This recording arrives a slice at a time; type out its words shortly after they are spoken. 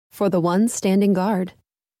For the ones standing guard,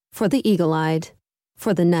 for the eagle-eyed,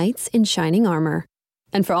 for the knights in shining armor,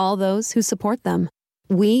 and for all those who support them.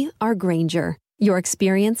 We are Grainger, your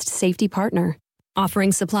experienced safety partner,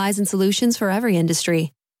 offering supplies and solutions for every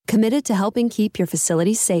industry, committed to helping keep your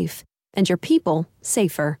facilities safe and your people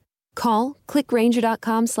safer. Call,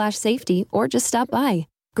 clickgrainger.com/safety, or just stop by.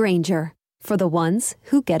 Grainger, for the ones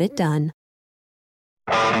who get it done.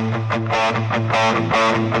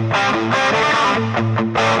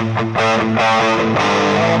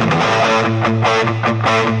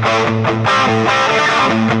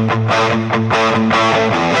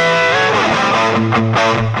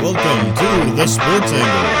 Welcome to The Sports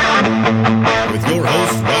Angle with your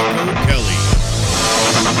host, Rocco Kelly.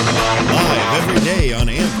 Live every day on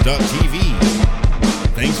AMP.TV.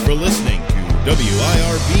 Thanks for listening to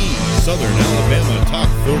WIRB Southern Alabama Talk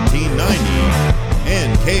 1490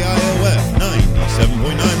 and KIOF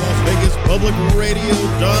 97.9 Las Vegas Public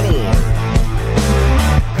Radio.org.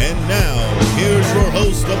 And now, here's your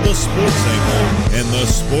host of The Sports Angle and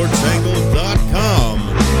thesportsangle.com,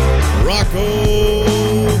 Rocco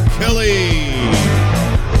Kelly.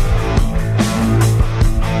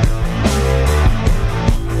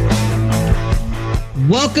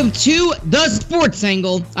 Welcome to The Sports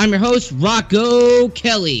Angle. I'm your host, Rocco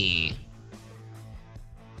Kelly.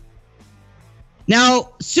 Now,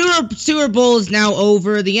 Super Bowl is now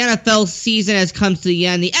over. The NFL season has come to the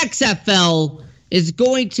end. The XFL is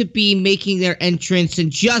going to be making their entrance in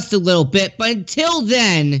just a little bit. But until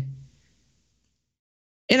then,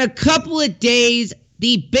 in a couple of days,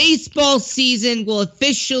 the baseball season will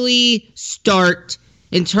officially start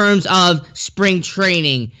in terms of spring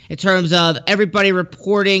training, in terms of everybody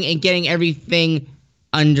reporting and getting everything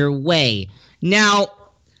underway. Now,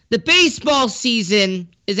 the baseball season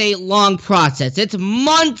is a long process. It's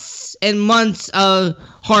months and months of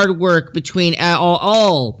hard work between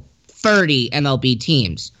all 30 MLB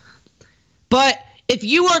teams. But if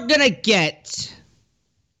you are going to get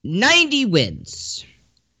 90 wins,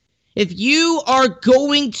 if you are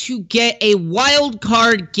going to get a wild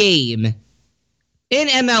card game in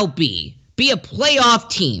MLB, be a playoff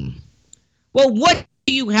team, well, what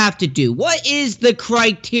do you have to do? What is the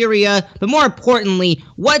criteria? But more importantly,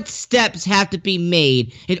 what steps have to be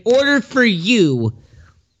made in order for you,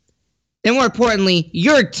 and more importantly,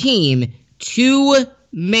 your team, to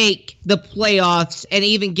make the playoffs and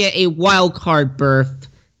even get a wild card berth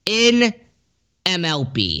in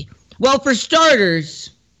MLB? Well, for starters,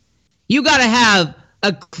 you got to have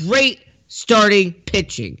a great starting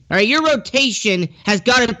pitching. All right, your rotation has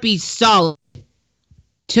got to be solid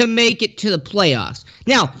to make it to the playoffs.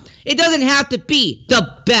 Now, it doesn't have to be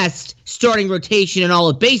the best starting rotation in all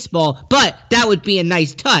of baseball, but that would be a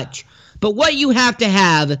nice touch. But what you have to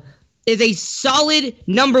have is a solid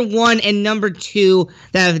number one and number two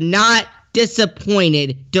that have not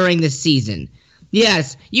disappointed during the season.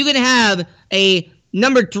 Yes, you can have a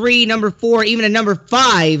number three, number four, even a number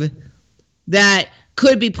five that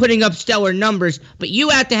could be putting up stellar numbers, but you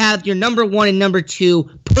have to have your number one and number two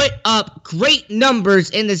put up great numbers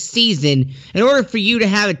in the season in order for you to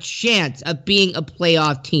have a chance of being a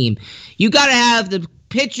playoff team. You got to have the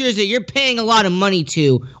pitchers that you're paying a lot of money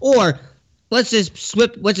to, or let's just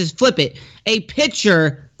flip it, a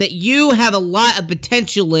pitcher that you have a lot of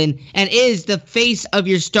potential in and is the face of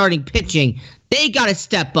your starting pitching. They got to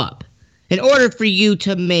step up in order for you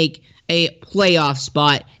to make a playoff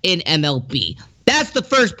spot in MLB. That's the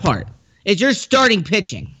first part, is your starting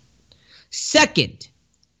pitching. Second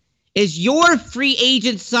is your free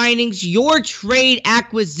agent signings, your trade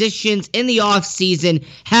acquisitions in the offseason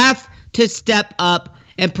have to step up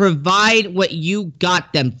and provide what you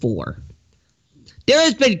got them for. There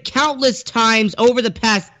has been countless times over the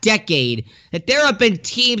past decade that there have been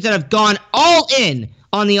teams that have gone all in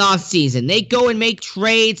on the offseason. They go and make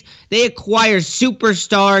trades, they acquire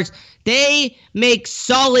superstars, they make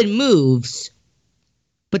solid moves.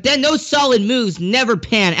 But then those solid moves never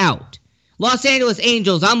pan out. Los Angeles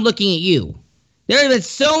Angels, I'm looking at you. There have been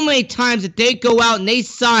so many times that they go out and they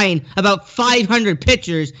sign about 500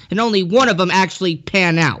 pitchers and only one of them actually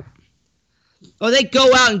pan out. Or they go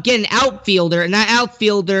out and get an outfielder, and that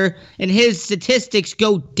outfielder and his statistics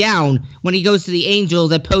go down when he goes to the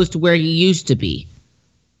Angels as opposed to where he used to be.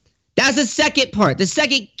 That's the second part. The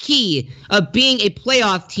second key of being a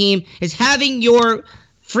playoff team is having your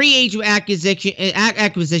free agent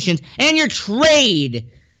acquisitions and your trade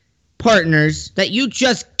partners that you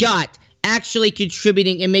just got actually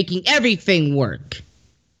contributing and making everything work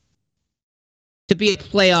to be a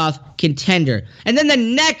playoff contender. And then the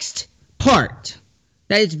next part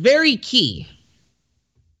that is very key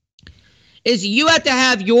is you have to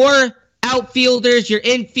have your outfielders, your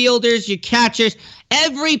infielders, your catchers,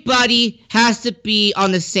 everybody has to be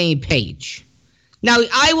on the same page. Now,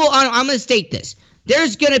 I'm going to state this.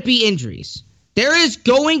 There's going to be injuries. There is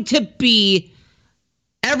going to be,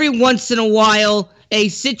 every once in a while, a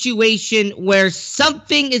situation where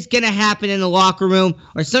something is going to happen in the locker room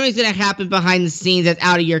or something's going to happen behind the scenes that's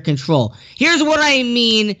out of your control. Here's what I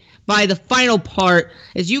mean by the final part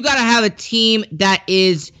is you got to have a team that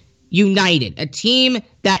is united, a team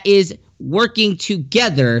that is working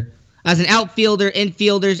together as an outfielder,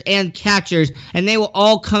 infielders, and catchers, and they will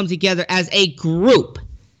all come together as a group,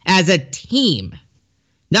 as a team.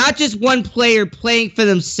 Not just one player playing for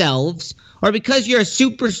themselves, or because you're a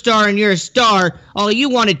superstar and you're a star, all you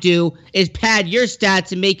want to do is pad your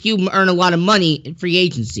stats and make you earn a lot of money in free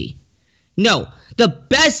agency. No, the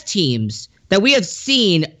best teams that we have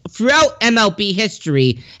seen throughout MLB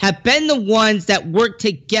history have been the ones that work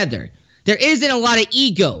together. There isn't a lot of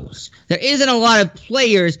egos. There isn't a lot of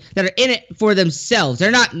players that are in it for themselves.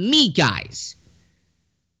 They're not me guys.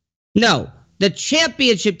 No, the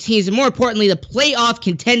championship teams, and more importantly, the playoff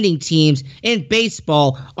contending teams in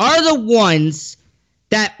baseball are the ones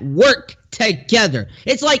that work together.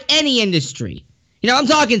 It's like any industry. You know, I'm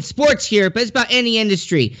talking sports here, but it's about any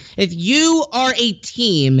industry. If you are a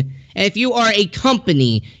team, and if you are a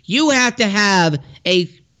company, you have to have a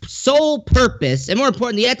sole purpose, and more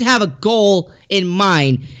importantly, you have to have a goal in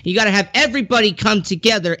mind. You got to have everybody come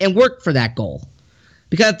together and work for that goal.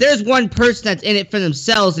 Because if there's one person that's in it for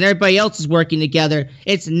themselves and everybody else is working together,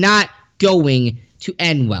 it's not going to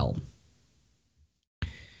end well.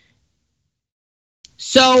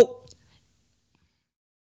 So,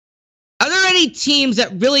 are there any teams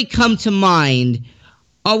that really come to mind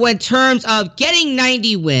in terms of getting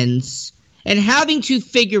 90 wins and having to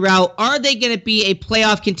figure out, are they going to be a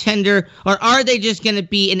playoff contender or are they just going to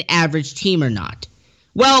be an average team or not?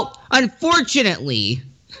 Well, unfortunately,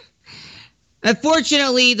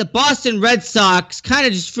 the Boston Red Sox kind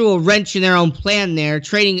of just threw a wrench in their own plan there,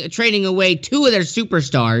 trading away two of their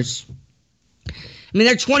superstars. I mean,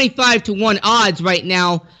 they're 25-1 odds right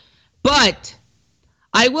now, but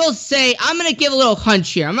I will say, I'm going to give a little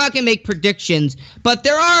hunch here. I'm not going to make predictions, but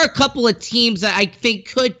there are a couple of teams that I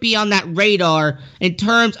think could be on that radar in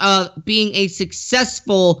terms of being a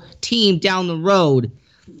successful team down the road.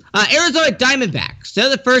 Arizona Diamondbacks. They're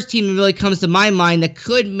the first team that really comes to my mind that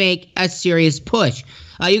could make a serious push.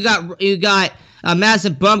 You got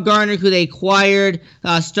Madison Bumgarner, who they acquired,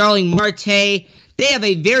 Starling Marte. They have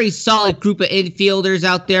a very solid group of infielders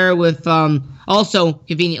out there with also,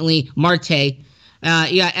 conveniently, Marte.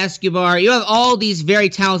 You got Escobar. You have all these very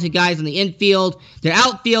talented guys on the infield. Their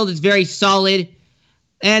outfield is very solid.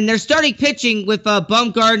 And they're starting pitching with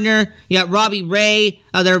Bumgarner. You got Robbie Ray.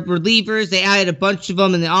 Their relievers. They added a bunch of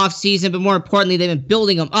them in the offseason. But more importantly, they've been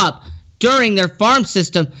building them up during their farm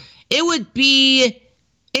system. It would be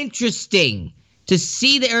interesting to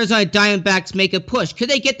see the Arizona Diamondbacks make a push.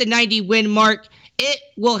 Could they get the 90-win mark? It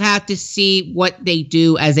will have to see what they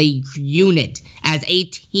do as a unit, as a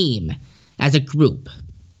team, as a group.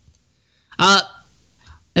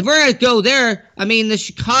 If we're going to go there, I mean, the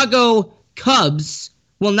Chicago Cubs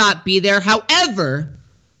will not be there. However,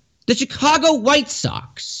 the Chicago White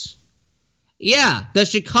Sox. Yeah, the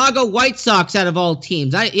Chicago White Sox out of all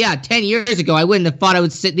teams. 10 years ago, I wouldn't have thought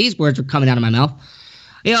these words were coming out of my mouth.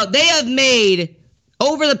 You know, they have made,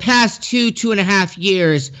 over the past 2.5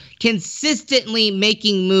 years, consistently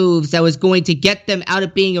making moves that was going to get them out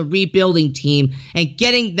of being a rebuilding team and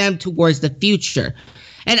getting them towards the future.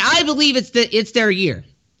 And I believe it's their year.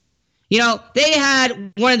 You know, they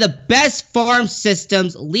had one of the best farm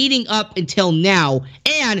systems leading up until now,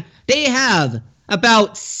 and they have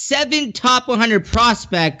about 7 top 100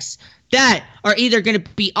 prospects that are either going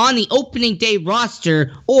to be on the opening day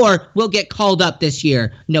roster or will get called up this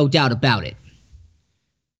year, no doubt about it.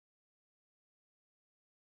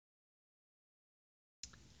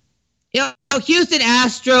 You know, Houston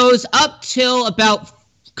Astros, up till about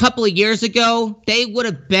couple of years ago, they would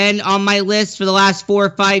have been on my list for the last 4 or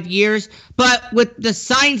 5 years. But with the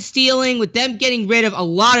sign stealing, with them getting rid of a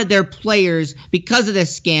lot of their players because of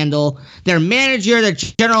this scandal, their manager, their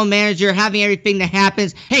general manager, having everything that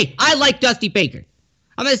happens. Hey, I like Dusty Baker.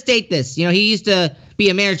 I'm going to state this. You know, he used to be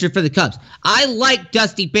a manager for the Cubs. I like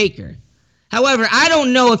Dusty Baker. However, I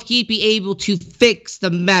don't know if he'd be able to fix the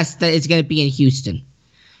mess that is going to be in Houston.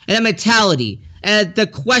 And the mentality, the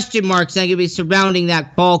question marks that are going to be surrounding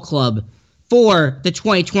that ball club for the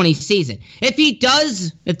 2020 season.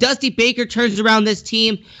 If Dusty Baker turns around this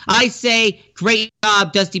team, I say, great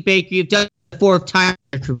job, Dusty Baker. You've done it the 4th time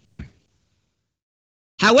in your career.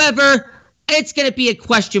 However, it's going to be a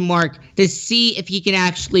question mark to see if he can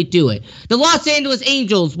actually do it. The Los Angeles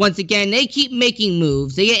Angels, once again, they keep making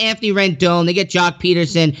moves. They get Anthony Rendon, they get Jock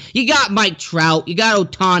Peterson, you got Mike Trout, you got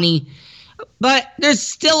Ohtani, but there's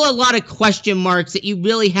still a lot of question marks that you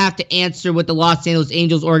really have to answer with the Los Angeles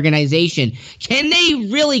Angels organization. Can they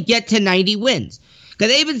really get to 90 wins?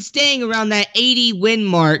 Because they've been staying around that 80 win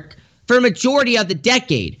mark for a majority of the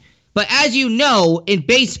decade. But as you know, in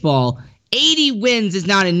baseball, 80 wins is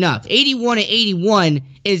not enough. 81 and 81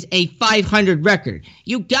 is a 500 record.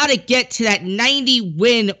 You got to get to that 90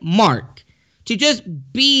 win mark to just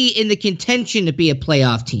be in the contention to be a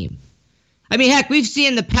playoff team. I mean, heck, we've seen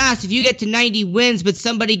in the past, if you get to 90 wins, but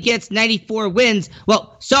somebody gets 94 wins,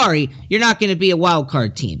 well, sorry, you're not going to be a wild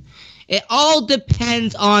card team. It all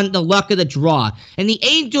depends on the luck of the draw. And the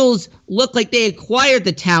Angels look like they acquired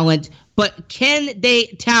the talent, but can they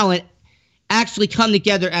talent actually come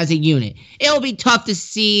together as a unit? It'll be tough to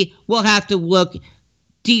see. We'll have to look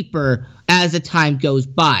deeper as the time goes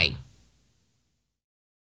by.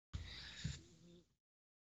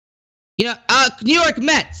 You know, New York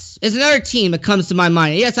Mets is another team that comes to my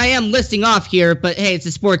mind. Yes, I am listing off here, but hey, it's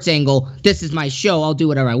a sports angle. This is my show. I'll do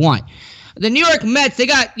whatever I want. The New York Mets, they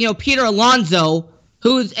got, Peter Alonso,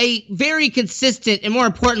 who's a very consistent and, more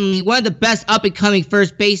importantly, one of the best up-and-coming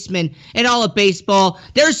first basemen in all of baseball.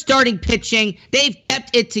 They're starting pitching. They've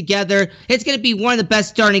kept it together. It's going to be one of the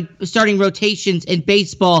best starting rotations in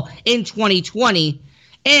baseball in 2020.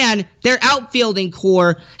 And their outfielding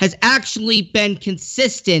core has actually been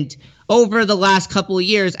consistent over the last couple of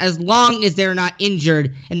years, as long as they're not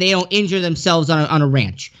injured and they don't injure themselves on a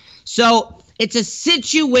ranch. So it's a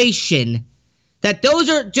situation that those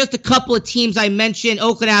are just a couple of teams I mentioned.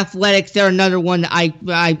 Oakland Athletics, they're another one that I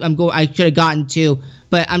should have gotten to,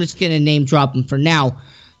 but I'm just going to name drop them for now.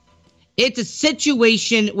 It's a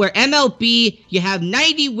situation where MLB, you have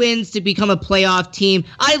 90 wins to become a playoff team.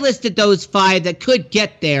 I listed those 5 that could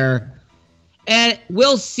get there, and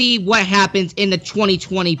we'll see what happens in the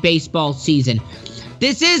 2020 baseball season.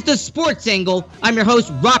 This is the Sports Angle. I'm your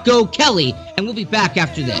host, Rocco Kelly, and we'll be back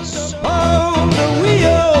after this. On the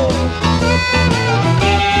wheel.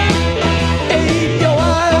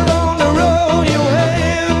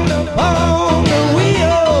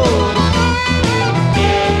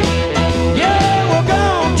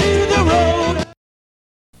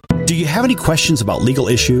 Do you have any questions about legal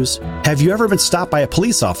issues? Have you ever been stopped by a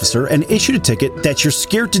police officer and issued a ticket that you're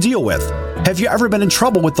scared to deal with? Have you ever been in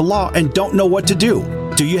trouble with the law and don't know what to do?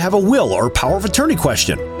 Do you have a will or power of attorney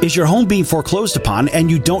question? Is your home being foreclosed upon and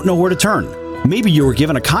you don't know where to turn? Maybe you were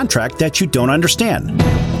given a contract that you don't understand.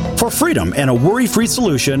 For freedom and a worry-free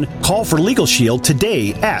solution, call for Legal Shield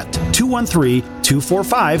today at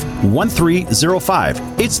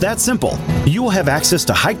 213-245-1305. It's that simple. You will have access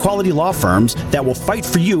to high-quality law firms that will fight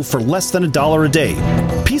for you for less than $1 a day.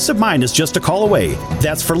 Peace of mind is just a call away.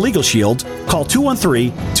 That's for Legal Shield. Call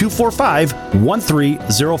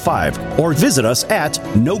 213-245-1305 or visit us at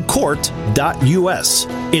nocourt.us.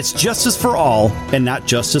 It's justice for all and not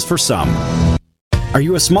justice for some. Are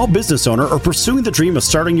you a small business owner or pursuing the dream of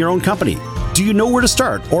starting your own company? Do you know where to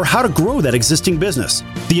start or how to grow that existing business?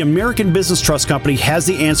 The American Business Trust Company has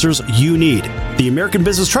the answers you need. The American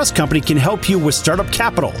Business Trust Company can help you with startup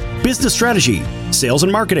capital, business strategy, sales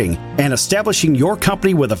and marketing, and establishing your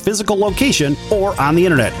company with a physical location or on the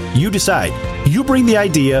internet. You decide. You bring the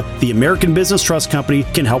idea, the American Business Trust Company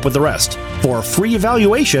can help with the rest. For a free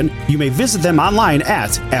evaluation, you may visit them online at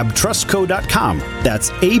abtrustco.com. That's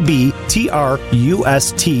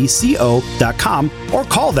ABTRUSTCO.com or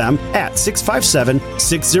call them at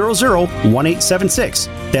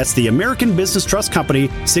 657-600-1876. That's the American Business Trust Company,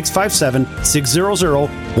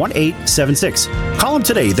 657-600-1876. Call them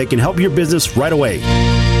today. They can help your business right away.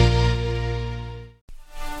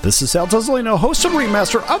 This is Sal Tozzolino, host and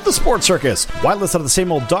ringmaster of the Sports Circus. Why listen to the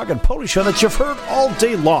same old dog and pony show that you've heard all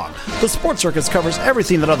day long? The Sports Circus covers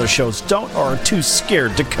everything that other shows don't or are too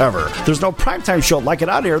scared to cover. There's no primetime show like it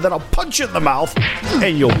out here that'll punch you in the mouth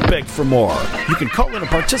and you'll beg for more. You can call in and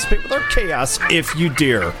participate with our chaos if you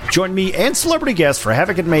dare. Join me and celebrity guests for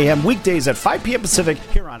Havoc and Mayhem weekdays at 5 p.m. Pacific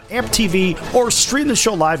here on AMP TV or stream the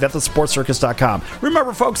show live at thesportscircus.com.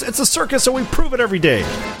 Remember, folks, it's a circus and we prove it every day.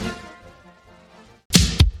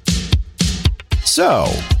 So,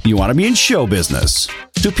 you want to be in show business.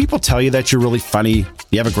 Do people tell you that you're really funny,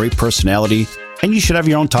 you have a great personality, and you should have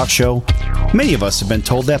your own talk show? Many of us have been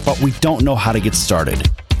told that, but we don't know how to get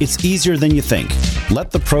started. It's easier than you think.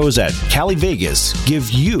 Let the pros at Cali Vegas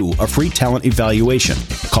give you a free talent evaluation.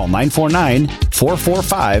 Call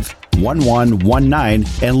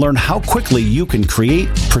 949-445-1119 and learn how quickly you can create,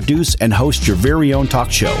 produce, and host your very own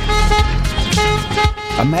talk show.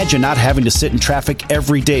 Imagine not having to sit in traffic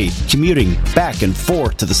every day, commuting back and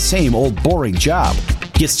forth to the same old boring job.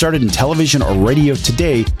 Get started in television or radio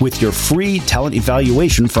today with your free talent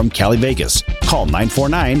evaluation from Cali Vegas. Call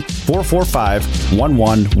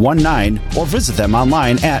 949-445-1119 or visit them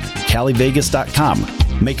online at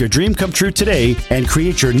calivegas.com. Make your dream come true today and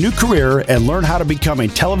create your new career and learn how to become a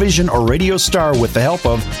television or radio star with the help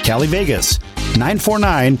of Cali Vegas.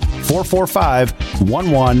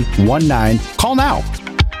 949-445-1119. Call now.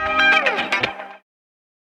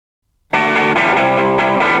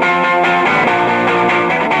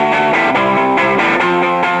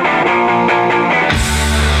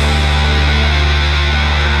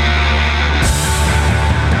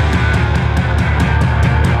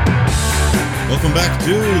 Welcome back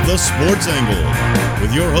to The Sports Angle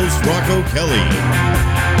with your host, Rocco Kelly.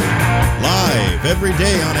 Live every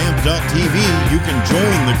day on AMP.TV, you can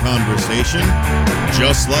join the conversation,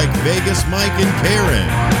 just like Vegas Mike and Karen.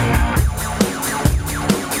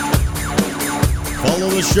 Follow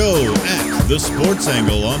the show at The Sports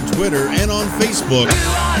Angle on Twitter and on Facebook,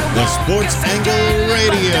 The Sports Angle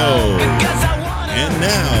Radio. And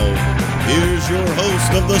now, here's your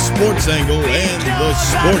host of The Sports Angle and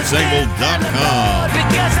thesportsangle.com,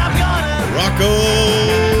 Rocco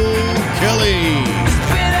Kelly.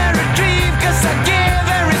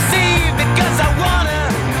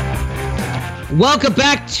 Welcome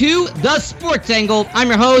back to The Sports Angle. I'm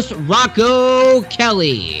your host, Rocco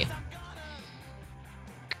Kelly.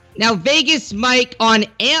 Now, Vegas Mike on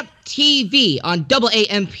AMP TV, on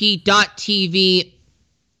AAMP.TV.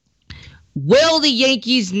 Will the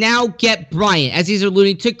Yankees now get Bryant, as he's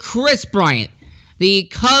alluding to Chris Bryant, the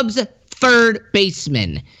Cubs' third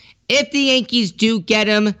baseman? If the Yankees do get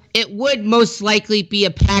him, it would most likely be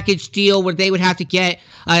a package deal where they would have to get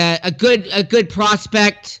a good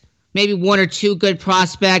prospect, maybe one or two good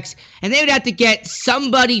prospects, and they would have to get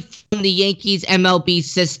somebody from the Yankees MLB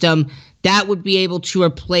system that would be able to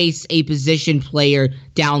replace a position player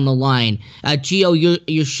down the line. Gio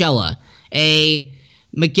Urshela, a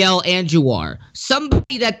Miguel Andujar,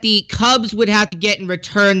 somebody that the Cubs would have to get in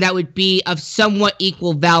return that would be of somewhat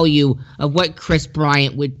equal value of what Chris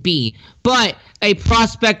Bryant would be, but a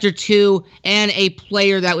prospect or two and a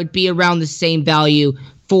player that would be around the same value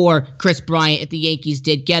for Chris Bryant if the Yankees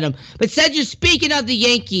did get him. But since you're speaking of the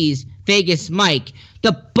Yankees, Vegas Mike,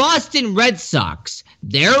 the Boston Red Sox,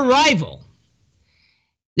 their rival,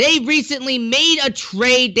 they recently made a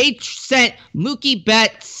trade. They sent Mookie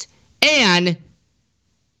Betts and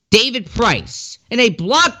David Price in a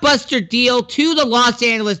blockbuster deal to the Los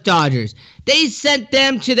Angeles Dodgers. They sent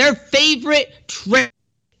them to their favorite trade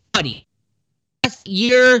buddy. Last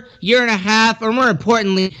year and a half, or more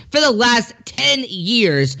importantly, for the last 10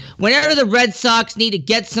 years, whenever the Red Sox need to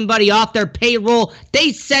get somebody off their payroll,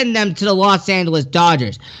 they send them to the Los Angeles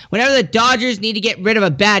Dodgers. Whenever the Dodgers need to get rid of a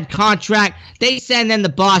bad contract, they send them to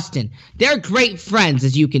Boston. They're great friends,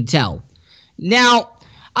 as you can tell. Now,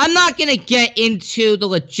 I'm not going to get into the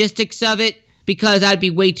logistics of it because that'd be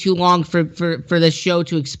way too long for this show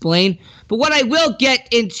to explain. But what I will get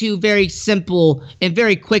into very simple and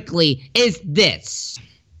very quickly is this.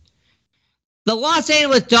 The Los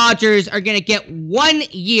Angeles Dodgers are going to get 1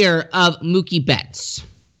 year of Mookie Betts.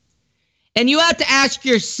 And you have to ask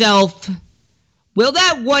yourself, will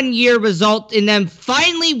that 1 year result in them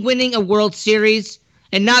finally winning a World Series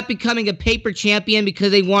and not becoming a paper champion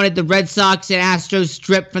because they wanted the Red Sox and Astros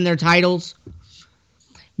stripped from their titles?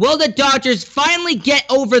 Will the Dodgers finally get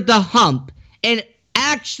over the hump and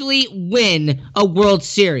actually win a World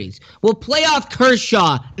Series? Will playoff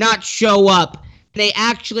Kershaw not show up and they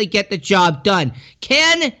actually get the job done?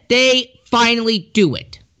 Can they finally do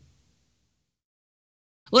it?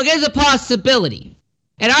 Look, it's a possibility.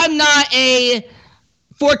 And I'm not a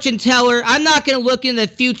fortune teller. I'm not going to look in the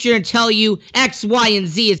future and tell you X, Y, and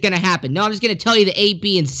Z is going to happen. No, I'm just going to tell you the A,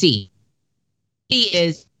 B, and C.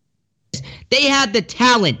 They have the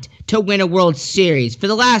talent to win a World Series. For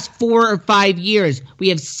the last 4 or 5 years, we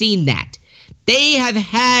have seen that. They have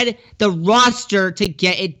had the roster to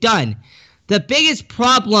get it done. The biggest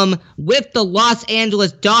problem with the Los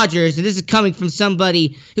Angeles Dodgers, and this is coming from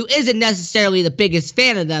somebody who isn't necessarily the biggest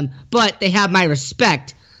fan of them, but they have my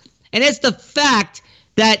respect, and it's the fact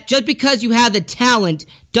that just because you have the talent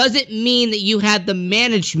doesn't mean that you have the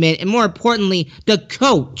management and, more importantly, the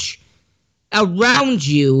coach around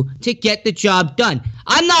you to get the job done.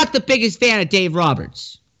 I'm not the biggest fan of Dave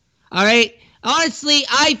Roberts. All right? Honestly,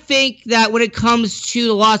 I think that when it comes to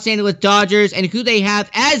the Los Angeles Dodgers and who they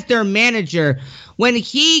have as their manager, when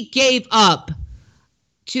he gave up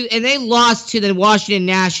to, and they lost to the Washington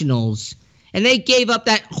Nationals, and they gave up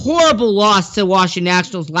that horrible loss to the Washington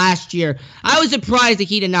Nationals last year, I was surprised that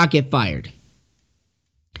he did not get fired.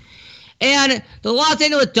 And the Los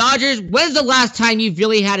Angeles Dodgers, when's the last time you've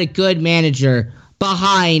really had a good manager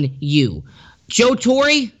behind you? Joe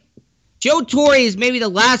Torre? Joe Torre is maybe the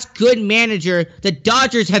last good manager the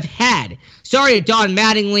Dodgers have had. Sorry to Don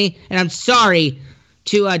Mattingly, and I'm sorry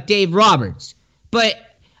to Dave Roberts. But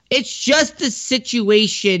it's just the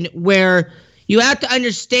situation where you have to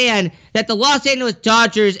understand that the Los Angeles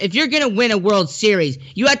Dodgers, if you're going to win a World Series,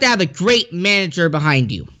 you have to have a great manager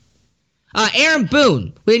behind you. Aaron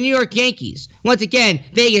Boone with the New York Yankees. Once again,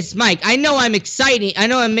 Vegas Mike. I know I'm excited. I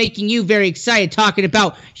know I'm making you very excited talking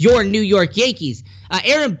about your New York Yankees.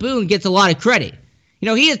 Aaron Boone gets a lot of credit. You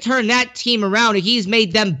know, he has turned that team around and he's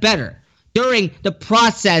made them better during the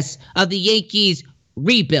process of the Yankees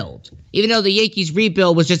rebuild. Even though the Yankees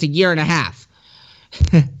rebuild was just a year and a half.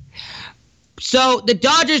 So the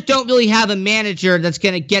Dodgers don't really have a manager that's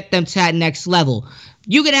going to get them to that next level.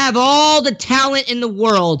 You can have all the talent in the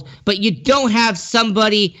world, but you don't have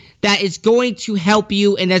somebody that is going to help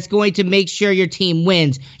you and that's going to make sure your team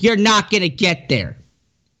wins. You're not going to get there.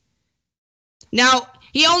 Now,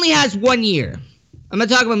 he only has 1 year. I'm going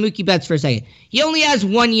to talk about Mookie Betts for a second. He only has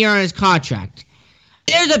 1 year on his contract.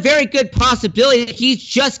 There's a very good possibility that he's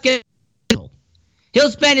just going to... He'll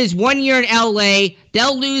spend his 1 year in LA,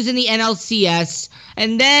 they'll lose in the NLCS,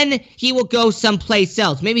 and then he will go someplace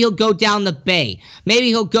else. Maybe he'll go down the Bay. Maybe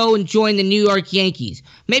he'll go and join the New York Yankees.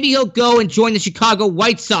 Maybe he'll go and join the Chicago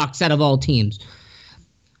White Sox out of all teams.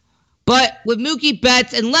 But with Mookie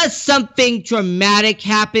Betts, unless something dramatic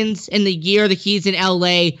happens in the year that he's in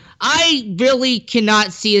LA, I really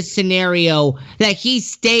cannot see a scenario that he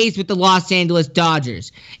stays with the Los Angeles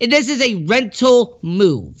Dodgers. And this is a rental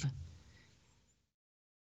move.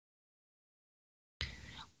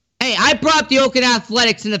 Hey, I brought up the Oakland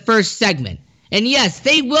Athletics in the first segment. And yes,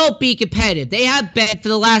 they will be competitive. They have been for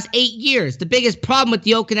the last 8 years. The biggest problem with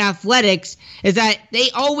the Oakland Athletics is that they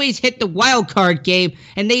always hit the wild card game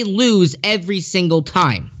and they lose every single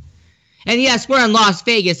time. And yes, we're in Las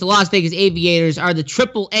Vegas. The Las Vegas Aviators are the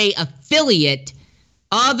AAA affiliate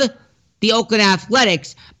of the Oakland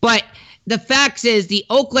Athletics. But the fact is the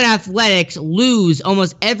Oakland Athletics lose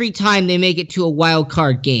almost every time they make it to a wild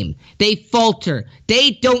card game. They falter.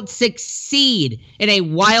 They don't succeed in a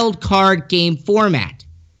wild card game format.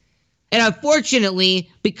 And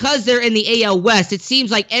unfortunately, because they're in the AL West, it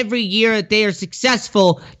seems like every year that they are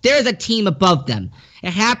successful, there's a team above them.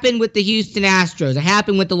 It happened with the Houston Astros. It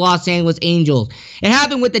happened with the Los Angeles Angels. It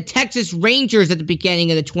happened with the Texas Rangers at the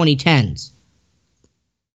beginning of the 2010s.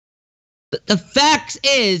 The fact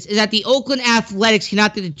is that the Oakland Athletics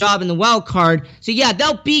cannot do the job in the wild card. So yeah,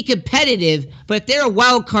 they'll be competitive, but if they're a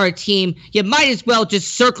wild card team, you might as well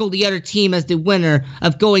just circle the other team as the winner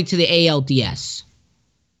of going to the ALDS.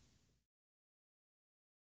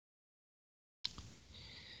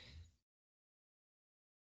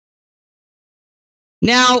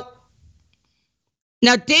 Now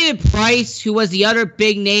David Price, who was the other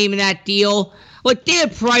big name in that deal. Look,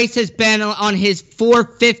 David Price has been on his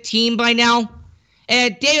 4th team by now.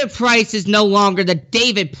 And David Price is no longer the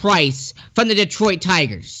David Price from the Detroit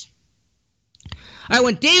Tigers. All right,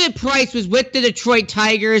 when David Price was with the Detroit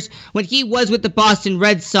Tigers, when he was with the Boston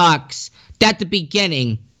Red Sox at the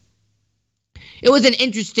beginning, it was an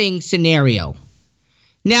interesting scenario.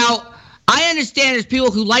 Now, I understand there's people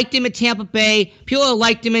who liked him in Tampa Bay, people who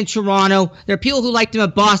liked him in Toronto, there are people who liked him in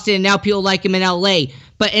Boston, and now people like him in LA.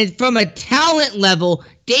 But from a talent level,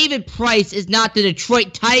 David Price is not the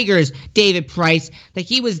Detroit Tigers David Price, that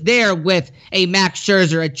he was there with a Max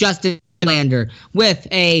Scherzer, a Justin Verlander, with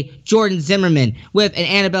a Jordan Zimmerman, with an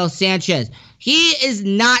Anibal Sanchez. He is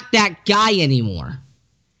not that guy anymore.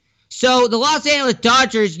 So the Los Angeles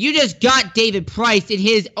Dodgers, you just got David Price in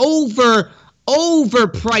his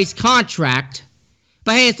overpriced contract.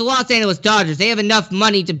 But hey, it's the Los Angeles Dodgers. They have enough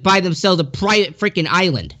money to buy themselves a private freaking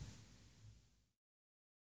island.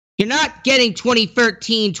 You're not getting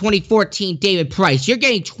 2013, 2014 David Price. You're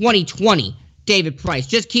getting 2020 David Price.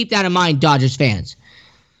 Just keep that in mind, Dodgers fans.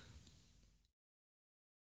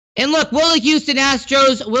 And look, will the Houston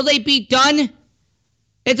Astros, will they be done?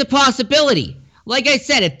 It's a possibility. Like I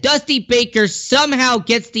said, if Dusty Baker somehow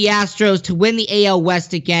gets the Astros to win the AL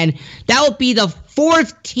West again, that will be the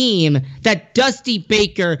 4th team that Dusty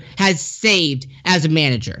Baker has saved as a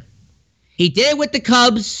manager. He did it with the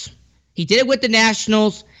Cubs. He did it with the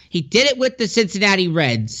Nationals. He did it with the Cincinnati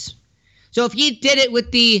Reds. So if he did it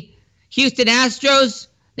with the Houston Astros,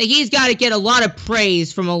 then he's got to get a lot of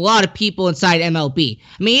praise from a lot of people inside MLB.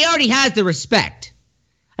 I mean, he already has the respect.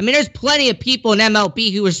 I mean, there's plenty of people in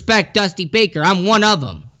MLB who respect Dusty Baker. I'm one of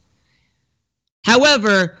them.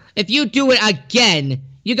 However, if you do it again,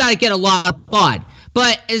 you got to get a lot of applaud.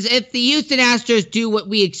 But as if the Houston Astros do what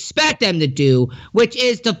we expect them to do, which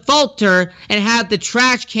is to falter and have the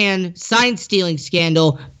trash can sign stealing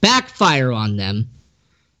scandal backfire on them,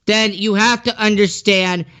 then you have to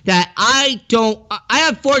understand that I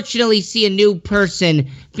unfortunately see a new person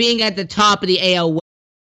being at the top of the AL West.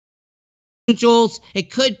 Angels, it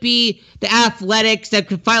could be the Athletics. That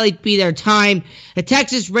could finally be their time. The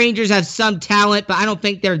Texas Rangers have some talent, but I don't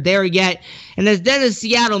think they're there yet. And then the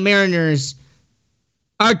Seattle Mariners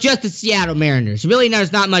are just the Seattle Mariners. Really,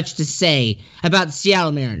 there's not much to say about the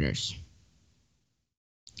Seattle Mariners.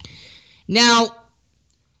 Now,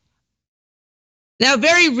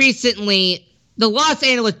 very recently, the Los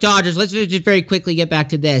Angeles Dodgers, let's just very quickly get back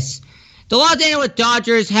to this. The Los Angeles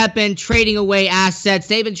Dodgers have been trading away assets.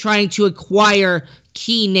 They've been trying to acquire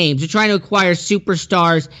key names. They're trying to acquire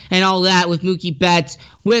superstars and all that with Mookie Betts,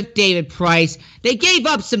 with David Price. They gave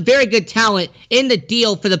up some very good talent in the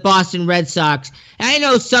deal for the Boston Red Sox. And I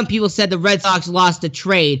know some people said the Red Sox lost the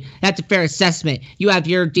trade. That's a fair assessment. You have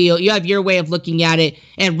your deal. You have your way of looking at it,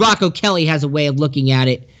 and Rocco Kelly has a way of looking at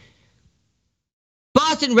it.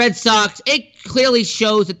 Boston Red Sox, it clearly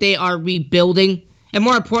shows that they are rebuilding. And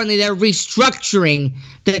more importantly, they're restructuring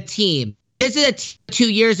the team. This is a 2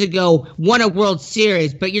 years ago won a World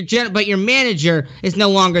Series, but your manager is no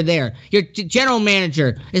longer there. Your general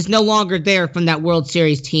manager is no longer there from that World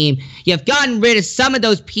Series team. You have gotten rid of some of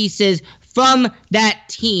those pieces from that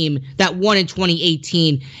team that won in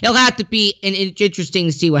 2018. It'll have to be interesting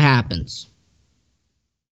to see what happens.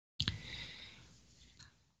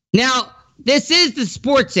 Now, this is the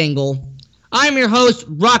Sports Angle. I'm your host,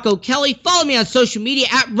 Rocco Kelly. Follow me on social media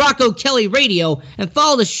at Rocco Kelly Radio and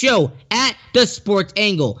follow the show at The Sports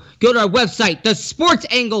Angle. Go to our website,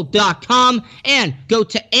 thesportsangle.com, and go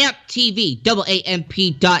to AMP.TV,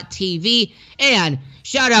 AAMP.TV, and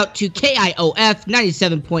shout out to KIOF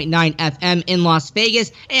 97.9 FM in Las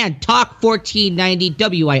Vegas and Talk 1490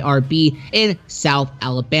 WIRB in South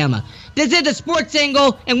Alabama. This is The Sports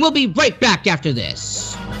Angle, and we'll be right back after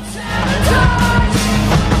this.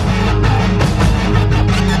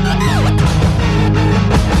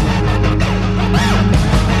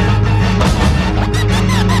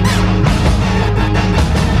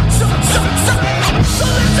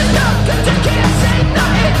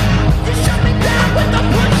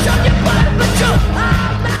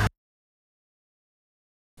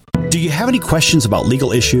 Do you have any questions about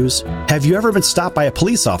legal issues? Have you ever been stopped by a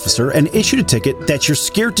police officer and issued a ticket that you're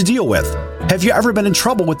scared to deal with? Have you ever been in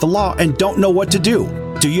trouble with the law and don't know what to do?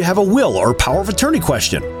 Do you have a will or power of attorney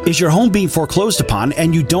question? Is your home being foreclosed upon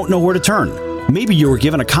and you don't know where to turn? Maybe you were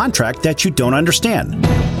given a contract that you don't understand.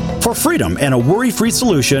 For freedom and a worry-free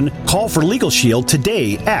solution, call for Legal Shield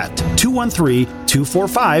today at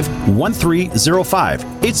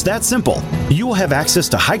 213-245-1305. It's that simple. You will have access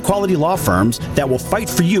to high-quality law firms that will fight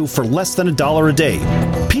for you for less than $1 a day.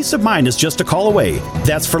 Peace of mind is just a call away.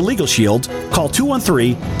 That's for Legal Shield. Call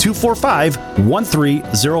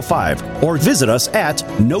 213-245-1305 or visit us at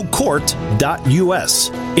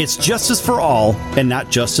nocourt.us. It's justice for all and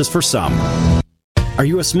not justice for some. Are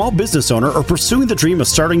you a small business owner or pursuing the dream of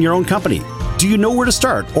starting your own company? Do you know where to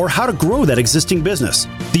start or how to grow that existing business?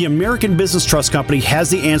 The American Business Trust Company has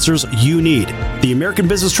the answers you need. The American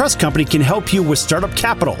Business Trust Company can help you with startup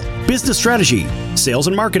capital, business strategy, sales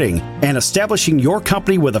and marketing, and establishing your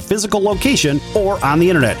company with a physical location or on the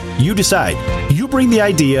internet. You decide. You bring the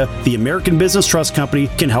idea, the American Business Trust Company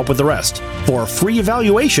can help with the rest. For a free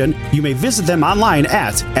evaluation, you may visit them online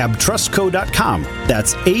at abtrustco.com.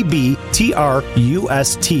 That's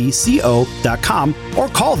ABTRUSTCO.com or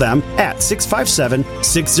call them at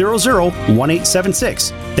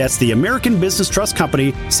 657-600-1876. That's the American Business Trust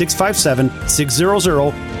Company,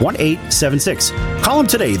 657-600-1876. Call them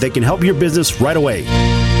today. They can help your business right away.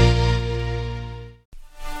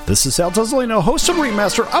 This is Sal Tuzolino, host and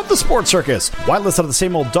ringmaster of the Sports Circus. Why listen to the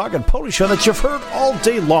same old dog and pony show that you've heard all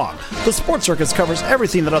day long? The Sports Circus covers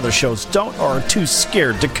everything that other shows don't or are too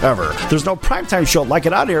scared to cover. There's no primetime show like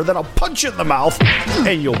it out here that'll punch you in the mouth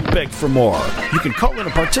and you'll beg for more. You can call in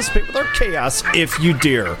and participate with our chaos if you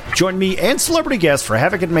dare. Join me and celebrity guests for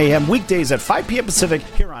Havoc and Mayhem weekdays at 5 p.m. Pacific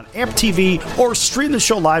here on AMP TV or stream the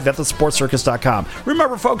show live at thesportcircus.com.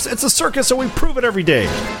 Remember, folks, it's a circus, so we prove it every day.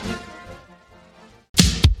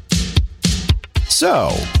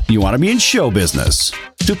 So, you want to be in show business.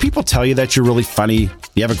 Do people tell you that you're really funny,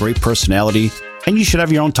 you have a great personality, and you should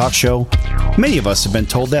have your own talk show? Many of us have been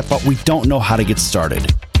told that, but we don't know how to get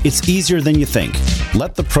started. It's easier than you think.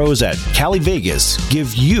 Let the pros at Cali Vegas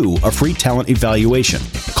give you a free talent evaluation.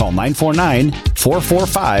 Call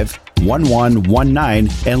 949-445 1119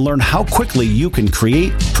 and learn how quickly you can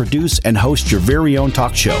create, produce, and host your very own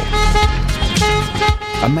talk show.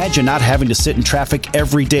 Imagine not having to sit in traffic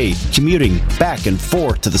every day, commuting back and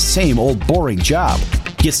forth to the same old boring job.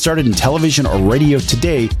 Get started in television or radio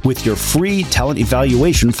today with your free talent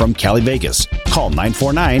evaluation from Cali Vegas. Call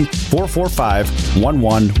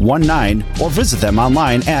 949-445-1119 or visit them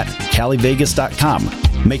online at calivegas.com.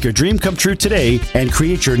 Make your dream come true today and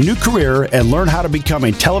create your new career and learn how to become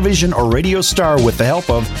a television or radio star with the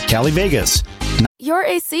help of Cali Vegas. Your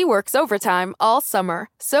AC works overtime all summer,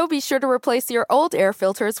 so be sure to replace your old air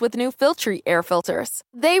filters with new Filtry air filters.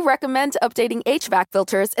 They recommend updating HVAC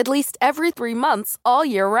filters at least every 3 months all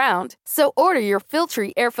year round. So order your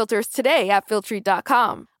Filtry air filters today at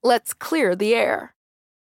Filtry.com. Let's clear the air.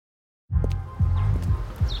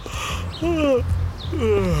 The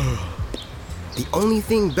only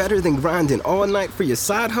thing better than grinding all night for your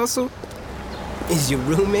side hustle is your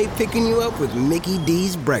roommate picking you up with Mickey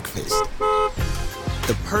D's breakfast.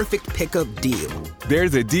 The perfect pickup deal.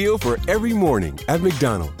 There's a deal for every morning at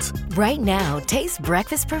McDonald's. Right now, taste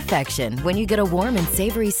breakfast perfection when you get a warm and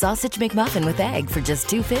savory sausage McMuffin with egg for just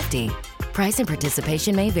 $2.50. Price and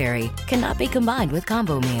participation may vary. Cannot be combined with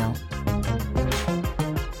combo meal.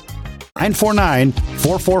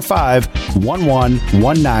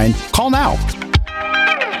 949-445-1119. Call now.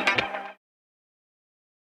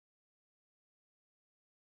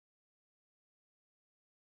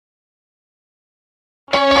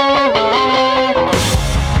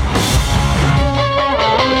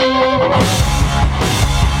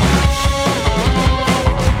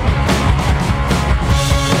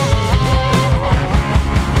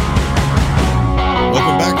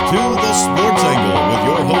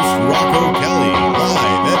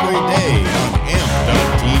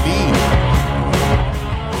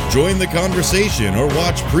 Join the conversation or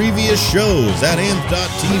watch previous shows at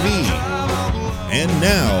amp.tv. And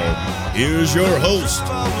now, here's your host,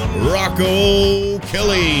 Rocco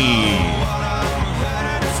Kelly.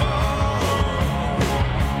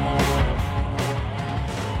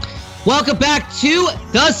 Welcome back to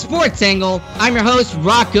The Sports Angle. I'm your host,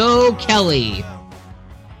 Rocco Kelly.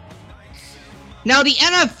 Now, the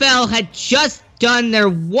NFL had just done their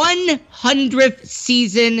 100th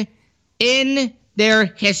season in their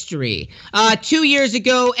history. 2 years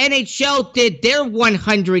ago, NHL did their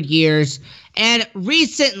 100 years, and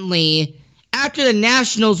recently, after the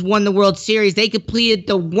Nationals won the World Series, they completed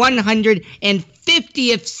the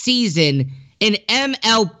 150th season in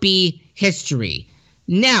MLB history.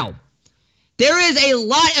 Now, there is a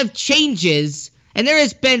lot of changes, and there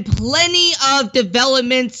has been plenty of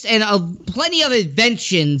developments and plenty of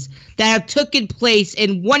inventions that have taken place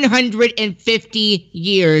in 150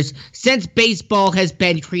 years since baseball has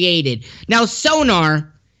been created. Now,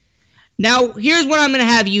 Sonar, here's what I'm going to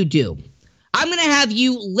have you do. I'm going to have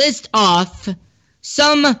you list off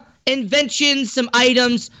some inventions, some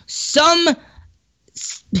items, some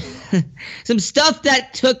stuff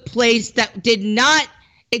that took place that did not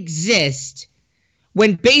exist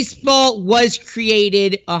when baseball was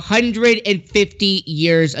created 150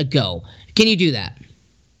 years ago. Can you do that?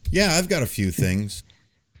 Yeah, I've got a few things.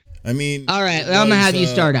 I mean... All right, I'm going to have you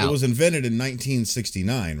start out. It was invented in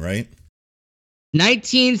 1969, right?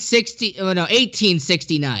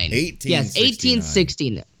 1869. Yes,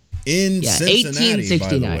 1869. In Cincinnati, by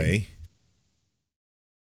the way.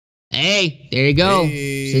 Hey, there you go.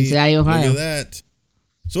 Hey, Cincinnati, Ohio. Look at that.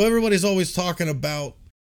 So everybody's always talking about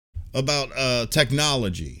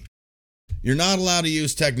technology. You're not allowed to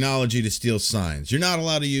use technology to steal signs. You're not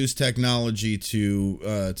allowed to use technology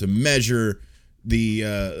to measure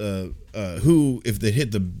the who if they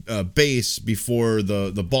hit the base before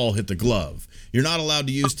the ball hit the glove. You're not allowed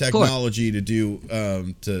to use technology to do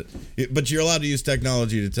but you're allowed to use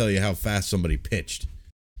technology to tell you how fast somebody pitched.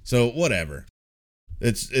 So whatever.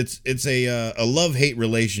 It's a love-hate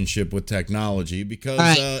relationship with technology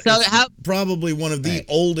because it's probably one of the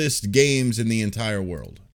oldest games in the entire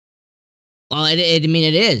world. Well, it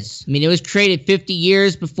is. I mean, it was created 50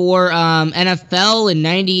 years before NFL and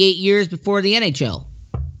 98 years before the NHL.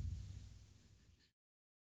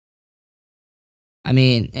 I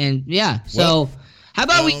mean, and yeah. So, how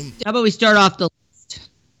about we start off the list?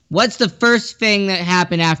 What's the first thing that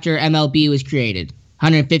happened after MLB was created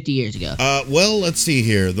 150 years ago? Well, let's see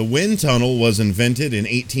here. The wind tunnel was invented in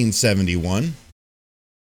 1871.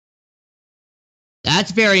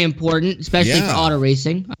 That's very important, especially for auto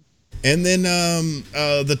racing. And then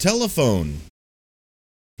the telephone.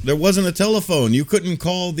 There wasn't a telephone. You couldn't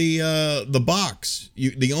call the box.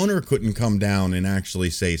 The owner couldn't come down and actually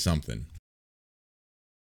say something.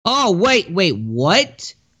 Oh, wait,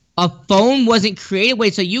 what? a phone wasn't created.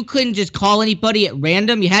 Wait, so you couldn't just call anybody at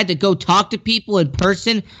random? You had to go talk to people in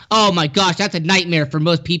person? Oh my gosh, that's a nightmare for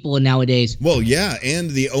most people nowadays. Well, yeah,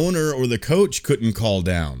 and the owner or the coach couldn't call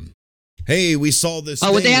down. Hey, we saw this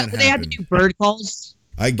thing would they that have to do bird calls?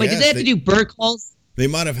 I guess. Wait, did they have to do bird calls? They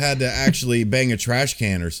might have had to actually bang a trash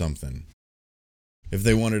can or something if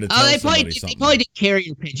they wanted to tell somebody something. They probably did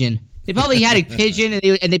carrier pigeon. They probably had a pigeon,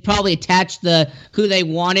 and they probably attached who they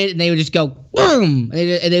wanted, and they would just go boom,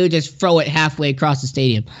 and they would just throw it halfway across the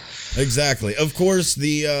stadium. Exactly. Of course,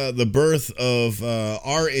 the birth of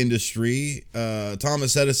our industry.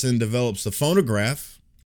 Thomas Edison develops the phonograph.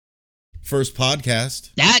 First podcast.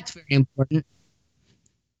 That's very important.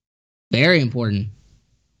 Very important.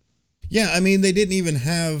 Yeah, I mean, they didn't even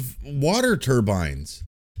have water turbines.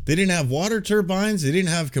 They didn't have water turbines. They didn't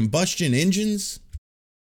have combustion engines.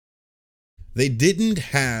 They didn't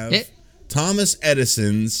have Thomas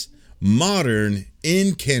Edison's modern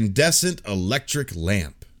incandescent electric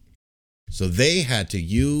lamp. So they had to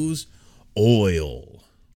use oil.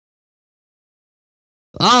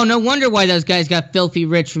 Oh, no wonder why those guys got filthy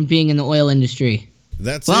rich from being in the oil industry.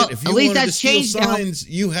 That's it. If you at least wanted to that's steal changed signs,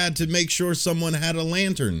 you had to make sure someone had a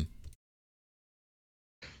lantern.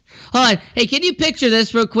 Hold on. Hey, can you picture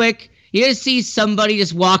this real quick? You just see somebody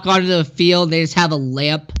just walk onto the field and they just have a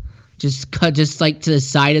lamp just like to the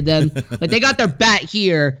side of them. Like they got their bat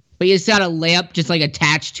here, but you just got a lamp just like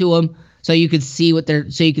attached to them so you could see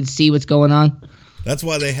what's going on. That's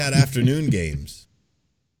why they had afternoon games.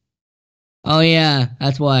 Oh yeah,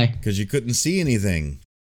 that's why. Because you couldn't see anything.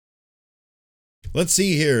 Let's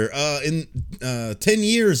see here. In 10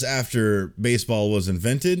 years after baseball was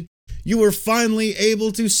invented, you were finally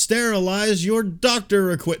able to sterilize your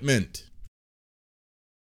doctor equipment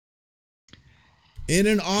in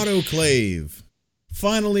an autoclave.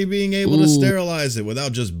 Finally being able to sterilize it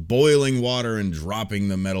without just boiling water and dropping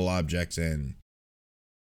the metal objects in.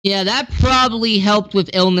 Yeah, that probably helped with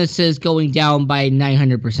illnesses going down by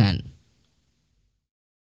 900%.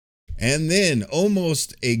 And then,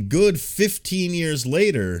 almost a good 15 years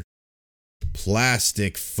later,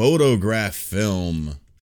 plastic photograph film.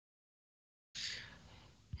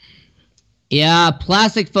 Yeah,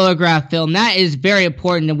 plastic photograph film. That is very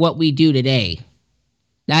important to what we do today.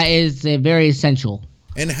 That is very essential.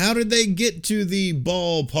 And how did they get to the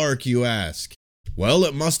ballpark, you ask? Well,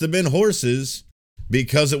 it must have been horses,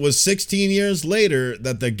 because it was 16 years later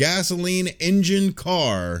that the gasoline engine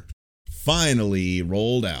car finally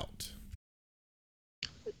rolled out.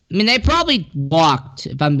 I mean, they probably walked,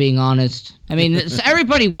 if I'm being honest. I mean,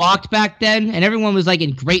 everybody walked back then, and everyone was, like,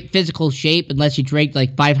 in great physical shape, unless you drank,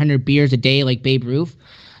 like, 500 beers a day like Babe Ruth.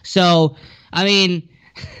 So, I mean,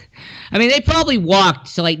 they probably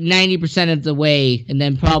walked to, like, 90% of the way, and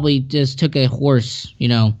then probably just took a horse,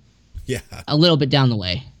 a little bit down the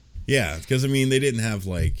way. Yeah, because, I mean, they didn't have,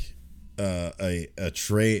 like, a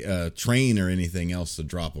train or anything else to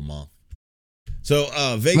drop them off. So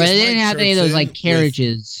Vegas. But they didn't have any of those like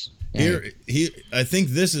carriages. I think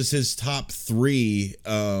this is his top 3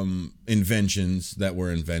 inventions that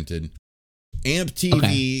were invented: AMP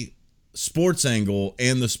TV, Sports Angle,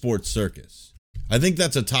 and the Sports Circus. I think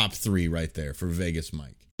that's a top 3 right there for Vegas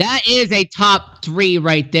Mike. That is a top 3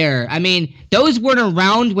 right there. I mean, those weren't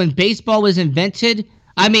around when baseball was invented.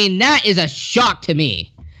 I mean, that is a shock to me.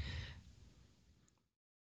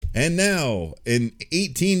 And now, in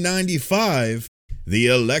 1895, the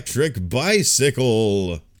electric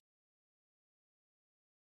bicycle.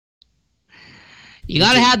 You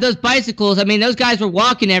got to have those bicycles. I mean, those guys were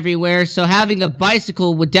walking everywhere, so having a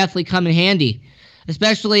bicycle would definitely come in handy,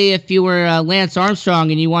 especially if you were Lance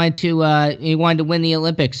Armstrong and you wanted to win the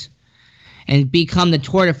Olympics and become the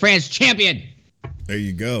Tour de France champion. There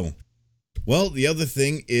you go. Well, the other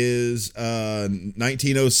thing is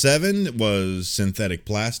 1907 was synthetic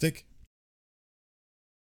plastic.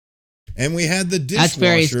 And we had the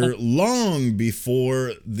dishwasher long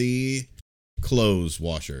before the clothes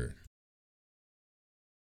washer.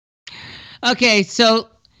 Okay, so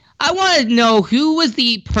I want to know who was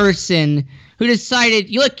the person who decided,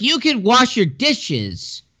 look, you can wash your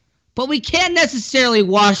dishes, but we can't necessarily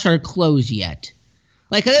wash our clothes yet.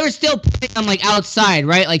 Like, they were still putting them, like, outside,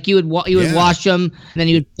 right? Like, you would wash them, and then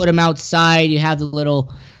you would put them outside. You have the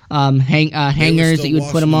little hangers that you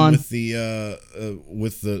would put them on. With the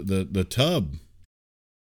tub.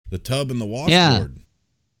 The tub and the washboard. Yeah.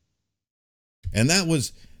 And that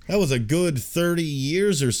was a good 30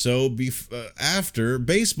 years or so after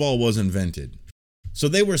baseball was invented. So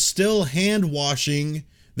they were still hand washing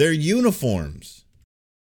their uniforms.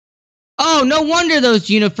 Oh, no wonder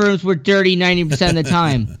those uniforms were dirty 90% of the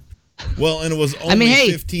time. Well, and it was only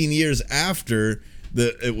 15 years after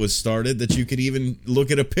it was started that you could even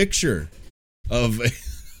look at a picture of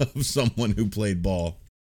someone who played ball.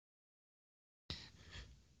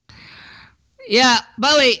 Yeah,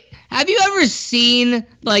 by the way, have you ever seen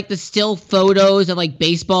like the still photos of like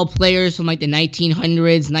baseball players from like the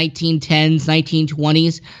 1900s, 1910s,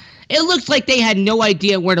 1920s? It looks like they had no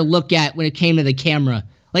idea where to look at when it came to the camera.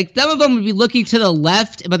 Like some of them would be looking to the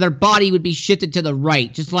left, but their body would be shifted to the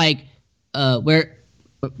right. Just like, where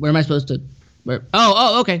am I supposed to? Where?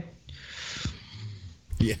 Oh, okay.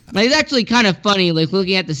 Yeah. Like, it's actually kind of funny, like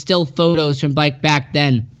looking at the still photos from like back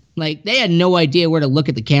then. Like they had no idea where to look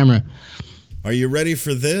at the camera. Are you ready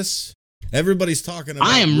for this? Everybody's talking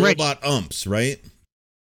about robot umps, right?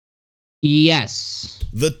 Yes.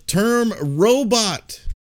 The term robot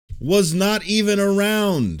was not even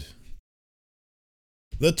around.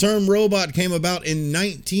 The term robot came about in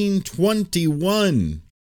 1921.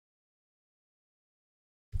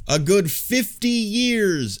 A good 50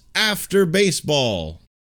 years after baseball.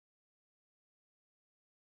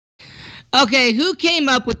 Okay, who came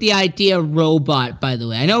up with the idea of robot, by the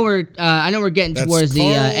way? I know we're getting towards the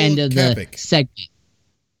end of the segment.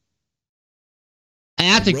 And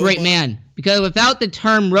that's a great man, because without the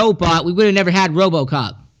term robot, we would have never had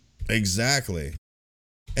RoboCop. Exactly.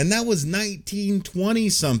 And that was 1920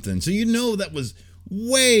 something. So you know that was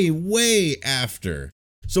way, way after.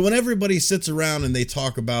 So when everybody sits around and they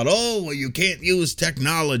talk about, oh, well, you can't use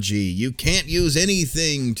technology, you can't use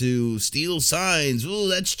anything to steal signs, oh,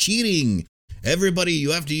 that's cheating. Everybody,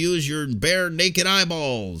 you have to use your bare naked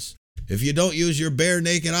eyeballs. If you don't use your bare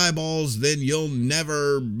naked eyeballs, then you'll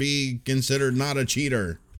never be considered not a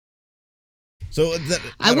cheater. So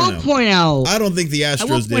I will point out, I don't think the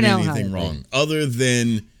Astros did anything wrong, other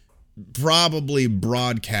than probably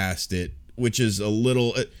broadcast it, which is a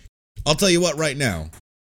little. I'll tell you what, right now,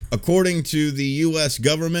 according to the U.S.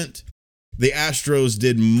 government, the Astros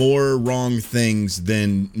did more wrong things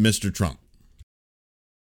than Mr. Trump.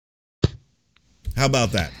 How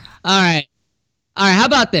about that? All right. How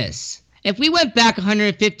about this? If we went back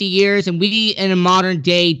 150 years and we in a modern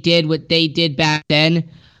day did what they did back then,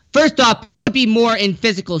 first off, would be more in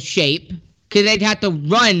physical shape because they'd have to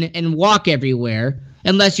run and walk everywhere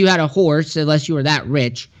unless you had a horse, unless you were that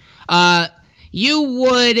rich. You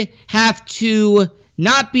would have to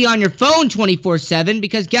not be on your phone 24/7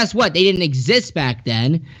 because guess what? They didn't exist back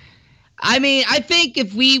then. I mean, I think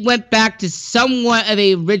if we went back to somewhat of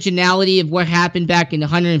a originality of what happened back in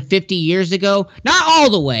 150 years ago, not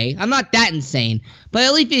all the way, I'm not that insane, but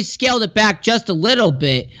at least if you scaled it back just a little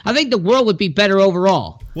bit, I think the world would be better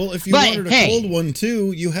overall. Well, if you wanted a cold one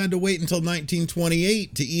too, you had to wait until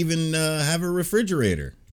 1928 to even have a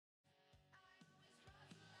refrigerator.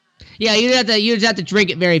 Yeah, you'd just have to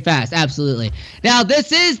drink it very fast, absolutely. Now,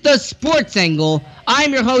 this is the Sports Angle.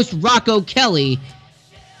 I'm your host, Rocco Kelly.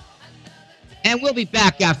 And we'll be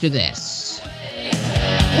back after this.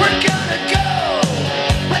 We're gonna go,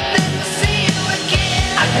 but then we'll see you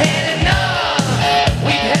again. I've had enough,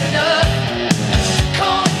 we've had enough.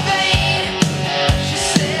 Call me vain, she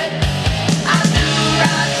said. I knew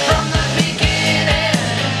right from the beginning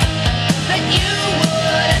that you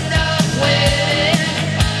would end up winning.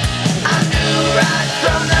 I knew right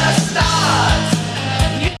from the start.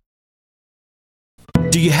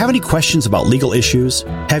 Do you have any questions about legal issues?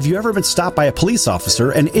 Have you ever been stopped by a police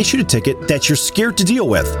officer and issued a ticket that you're scared to deal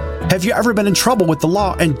with? Have you ever been in trouble with the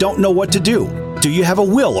law and don't know what to do? Do you have a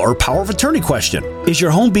will or power of attorney question? Is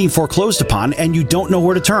your home being foreclosed upon and you don't know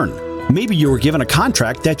where to turn? Maybe you were given a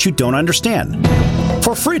contract that you don't understand.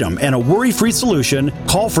 For freedom and a worry-free solution,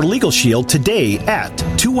 call for Legal Shield today at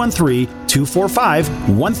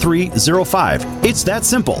 213-245-1305. It's that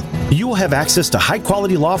simple. You will have access to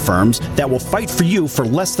high-quality law firms that will fight for you for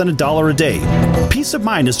less than $1 a day. Peace of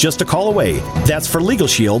mind is just a call away. That's for Legal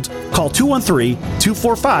Shield. Call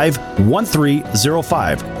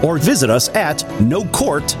 213-245-1305 or visit us at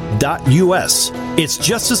nocourt.us. It's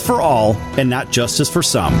justice for all and not justice for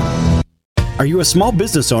some. Are you a small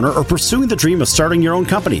business owner or pursuing the dream of starting your own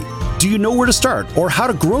company? Do you know where to start or how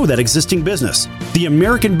to grow that existing business? The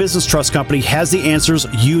American Business Trust Company has the answers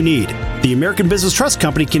you need. The American Business Trust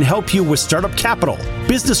Company can help you with startup capital,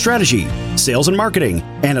 business strategy, sales and marketing,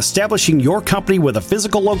 and establishing your company with a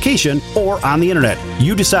physical location or on the internet.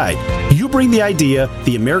 You decide. You bring the idea,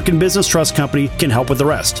 the American Business Trust Company can help with the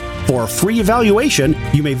rest. For a free evaluation,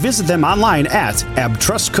 you may visit them online at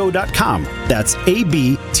abtrustco.com. That's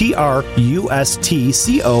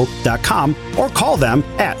ABTRUSTCO.com or call them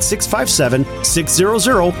at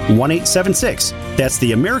 657-600-1876. That's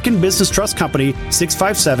the American Business Trust Company,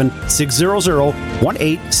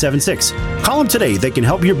 657-600-1876. Call them today. They can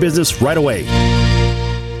help your business right away.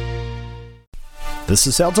 This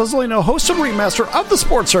is Sal Tuzolino, host and remaster of The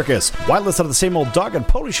Sports Circus. Why listen to the same old dog and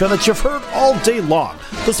pony show that you've heard all day long?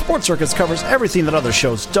 The Sports Circus covers everything that other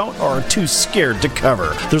shows don't or are too scared to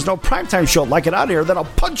cover. There's no primetime show like it out here that'll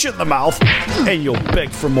punch you in the mouth and you'll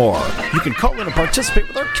beg for more. You can call in and participate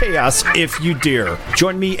with our chaos if you dare.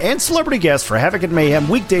 Join me and celebrity guests for Havoc and Mayhem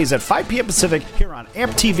weekdays at 5 p.m. Pacific here on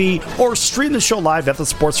AMP TV or stream the show live at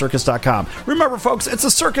thesportscircus.com. Remember, folks, it's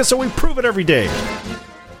a circus and we prove it every day.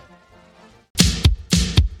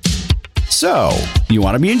 So, you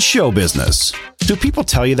want to be in show business. Do people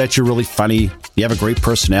tell you that you're really funny, you have a great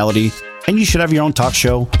personality, and you should have your own talk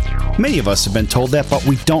show? Many of us have been told that, but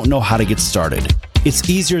we don't know how to get started. It's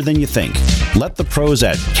easier than you think. Let the pros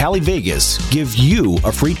at Cali Vegas give you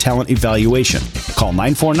a free talent evaluation. Call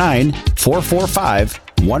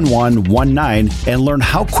 949-445-1119 and learn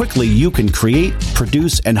how quickly you can create,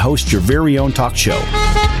 produce, and host your very own talk show.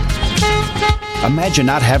 Imagine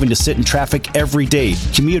not having to sit in traffic every day,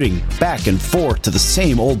 commuting back and forth to the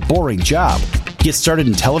same old boring job. Get started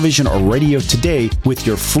in television or radio today with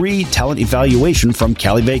your free talent evaluation from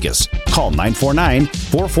Cali Vegas. Call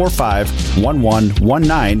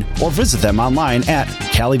 949-445-1119 or visit them online at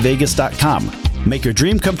calivegas.com. Make your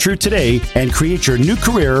dream come true today and create your new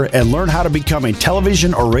career and learn how to become a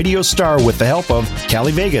television or radio star with the help of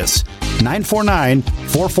Cali Vegas.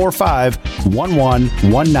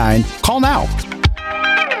 949-445-1119. Call now.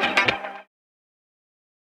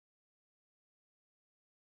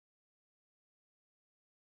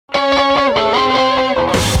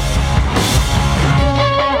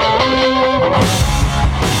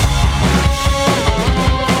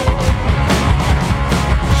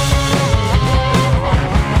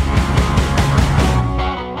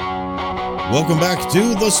 Welcome back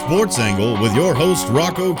to The Sports Angle with your host,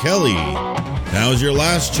 Rocco Kelly. Now's your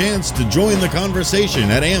last chance to join the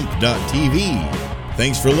conversation at amp.tv.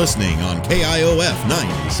 Thanks for listening on KIOF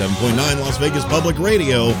 97.9 Las Vegas Public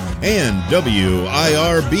Radio and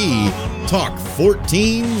WIRB Talk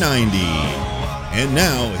 1490. And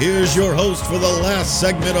now, here's your host for the last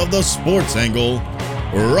segment of The Sports Angle,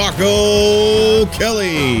 Rocco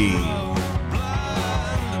Kelly.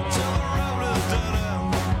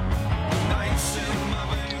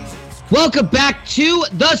 Welcome back to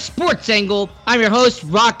The Sports Angle. I'm your host,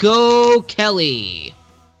 Rocco Kelly.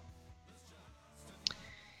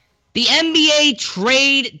 The NBA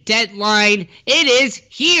trade deadline, it is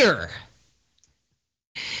here.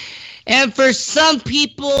 And for some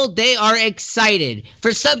people, they are excited.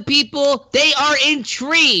 For some people, they are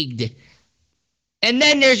intrigued. And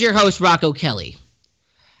then there's your host, Rocco Kelly.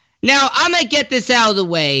 Now, I'm going to get this out of the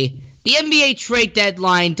way. The NBA trade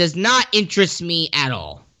deadline does not interest me at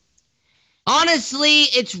all. Honestly,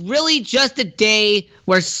 it's really just a day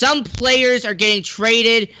where some players are getting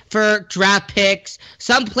traded for draft picks.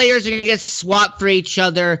 Some players are going to get swapped for each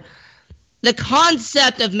other. The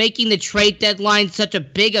concept of making the trade deadline such a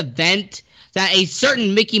big event that a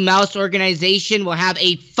certain Mickey Mouse organization will have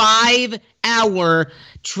a 5-hour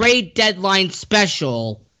trade deadline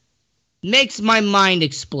special makes my mind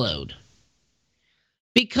explode.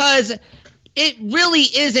 Because it really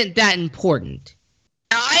isn't that important.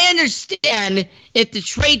 Now, I understand if the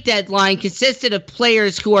trade deadline consisted of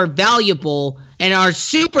players who are valuable and are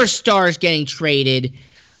superstars getting traded,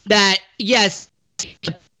 that, yes,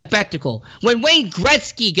 spectacle. When Wayne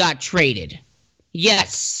Gretzky got traded,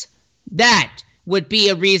 yes, that would be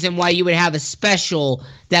a reason why you would have a special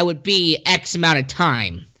that would be X amount of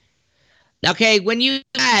time. Okay, when you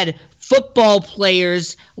had football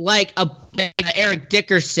players like Eric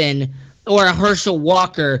Dickerson or a Herschel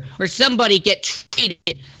Walker, or somebody get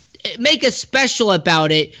traded, make a special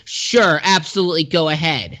about it, sure, absolutely go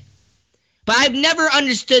ahead. But I've never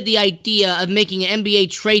understood the idea of making an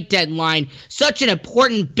NBA trade deadline such an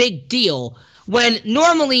important big deal when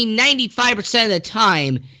normally 95% of the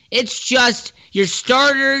time, it's just your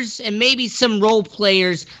starters and maybe some role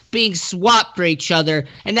players being swapped for each other,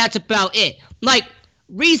 and that's about it. Like,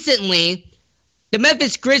 recently, the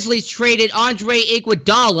Memphis Grizzlies traded Andre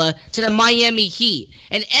Iguodala to the Miami Heat,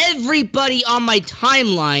 and everybody on my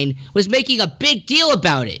timeline was making a big deal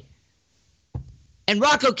about it. And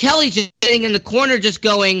Rocco Kelly's just sitting in the corner just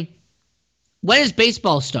going, when does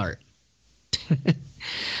baseball start?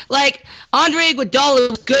 Like, Andre Iguodala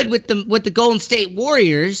was good with the Golden State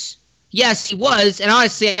Warriors. Yes, he was, and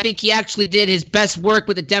honestly, I think he actually did his best work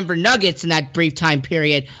with the Denver Nuggets in that brief time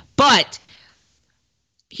period, but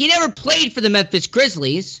he never played for the Memphis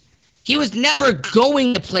Grizzlies. He was never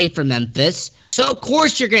going to play for Memphis. So, of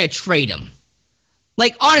course, you're going to trade him.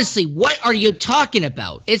 Like, honestly, what are you talking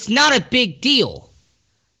about? It's not a big deal.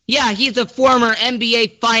 Yeah, he's a former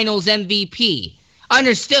NBA Finals MVP.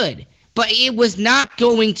 Understood. but it was not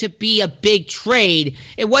going to be a big trade.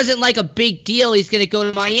 It wasn't like a big deal he's going to go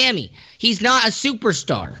to Miami. He's not a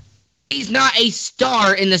superstar. He's not a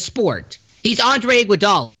star in the sport. He's Andre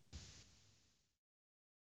Iguodala.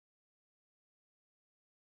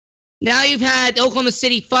 Now you've had Oklahoma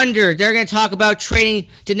City Thunder. They're going to talk about trading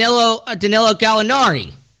Danilo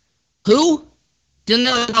Gallinari. Who?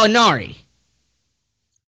 Danilo Gallinari.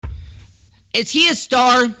 Is he a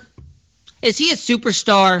star? Is he a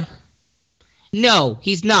superstar? No,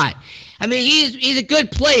 he's not. I mean, he's a good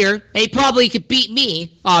player. He probably could beat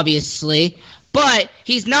me, obviously. But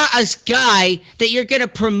he's not a guy that you're going to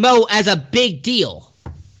promote as a big deal.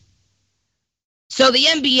 So the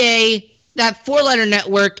NBA, that four-letter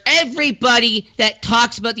network, everybody that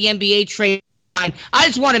talks about the NBA trade, I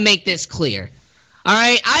just want to make this clear. All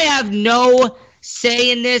right? I have no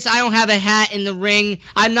say in this. I don't have a hat in the ring.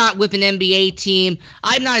 I'm not with an NBA team.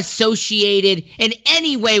 I'm not associated in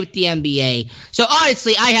any way with the NBA. So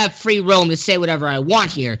honestly, I have free roam to say whatever I want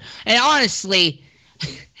here. And honestly,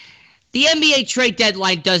 the NBA trade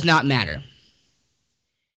deadline does not matter.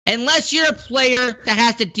 Unless you're a player that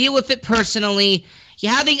has to deal with it personally,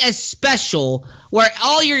 you're having a special where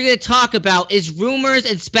all you're going to talk about is rumors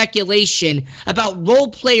and speculation about role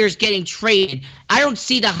players getting traded. I don't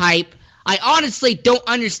see the hype. I honestly don't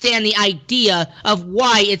understand the idea of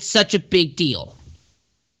why it's such a big deal.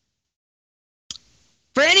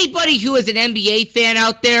 For anybody who is an NBA fan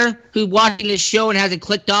out there who's watching this show and hasn't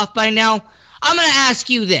clicked off by now, I'm going to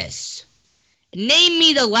ask you this. Name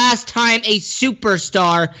me the last time a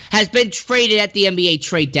superstar has been traded at the NBA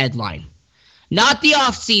trade deadline. Not the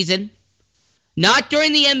offseason, not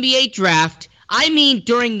during the NBA draft. I mean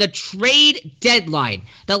during the trade deadline,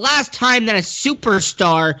 the last time that a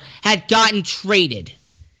superstar had gotten traded.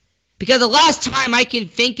 Because the last time I can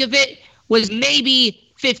think of it was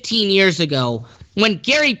maybe 15 years ago when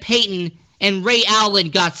Gary Payton and Ray Allen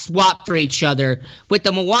got swapped for each other with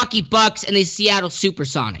the Milwaukee Bucks and the Seattle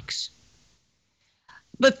Supersonics.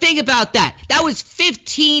 But think about that. That was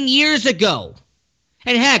 15 years ago.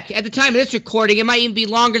 And heck, at the time of this recording, it might even be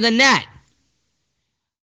longer than that.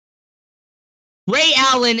 Ray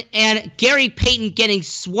Allen and Gary Payton getting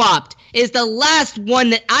swapped is the last one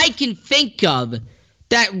that I can think of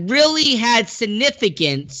that really had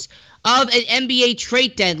significance of an NBA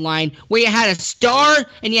trade deadline where you had a star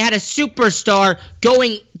and you had a superstar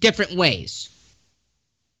going different ways.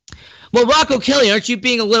 Well, Rocco Kelly, aren't you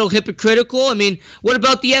being a little hypocritical? I mean, what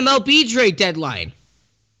about the MLB trade deadline?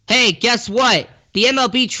 Hey, guess what? The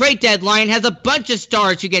MLB trade deadline has a bunch of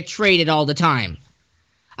stars who get traded all the time.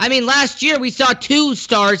 I mean, last year we saw 2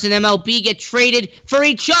 stars in MLB get traded for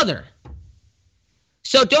each other.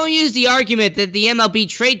 So don't use the argument that the MLB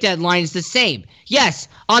trade deadline is the same. Yes,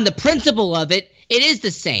 on the principle of it, it is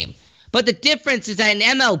the same. But the difference is that in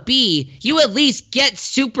MLB, you at least get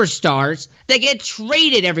superstars that get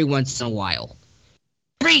traded every once in a while.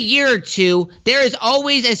 Every year or two, there is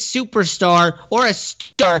always a superstar or a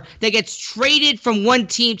star that gets traded from one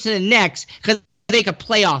team to the next because they make a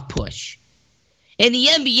playoff push. In the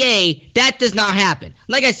NBA, that does not happen.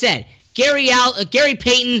 Like I said, Gary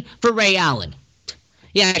Payton for Ray Allen.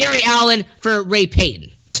 Yeah, Gary Allen for Ray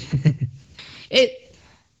Payton.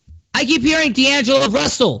 I keep hearing D'Angelo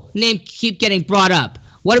Russell name keep getting brought up.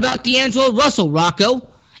 What about D'Angelo Russell, Rocco?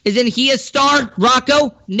 Isn't he a star,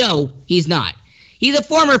 Rocco? No, he's not. He's a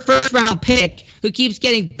former first-round pick who keeps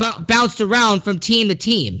getting bounced around from team to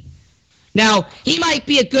team. Now, he might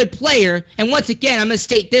be a good player, and once again, I'm going to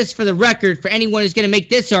state this for the record for anyone who's going to make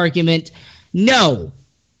this argument. No,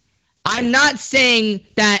 I'm not saying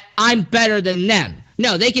that I'm better than them.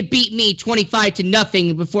 No, they could beat me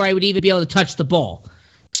 25-0 before I would even be able to touch the ball.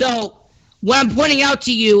 So, what I'm pointing out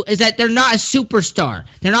to you is that they're not a superstar.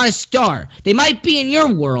 They're not a star. They might be in your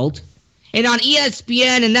world, and on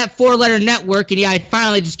ESPN and that 4-letter network, and yeah, I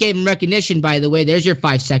finally just gave him recognition, by the way. There's your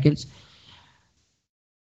 5 seconds.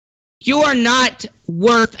 You are not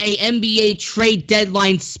worth a NBA trade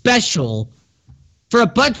deadline special for a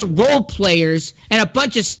bunch of role players and a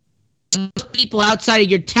bunch of people outside of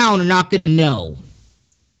your town are not going to know.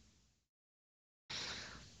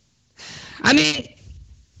 I mean,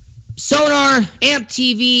 Sonar, Amp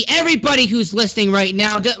TV, everybody who's listening right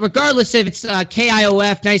now, regardless if it's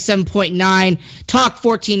KIOF 97.9, Talk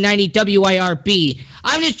 1490, WIRB,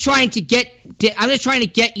 I'm just trying to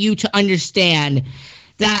get you to understand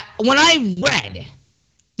that when I read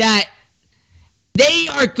that they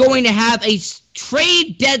are going to have a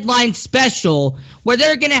trade deadline special where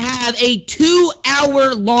they're going to have a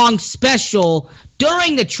 2-hour-long special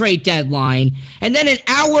during the trade deadline and then an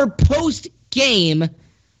hour post-game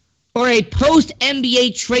or a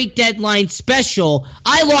post-NBA trade deadline special,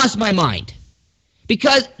 I lost my mind.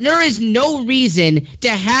 Because there is no reason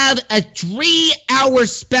to have a 3-hour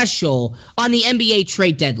special on the NBA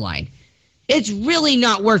trade deadline. It's really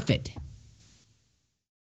not worth it.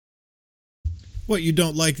 What, you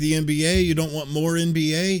don't like the NBA? You don't want more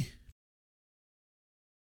NBA?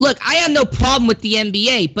 Look, I have no problem with the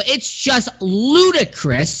NBA, but it's just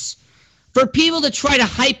ludicrous for people to try to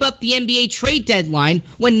hype up the NBA trade deadline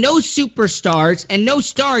when no superstars and no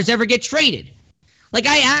stars ever get traded. Like,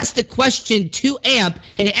 I asked the question to AMP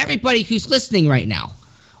and everybody who's listening right now.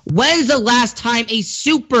 When's the last time a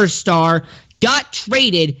superstar got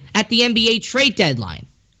traded at the NBA trade deadline?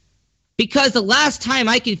 Because the last time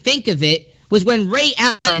I can think of it was when Ray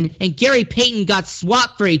Allen and Gary Payton got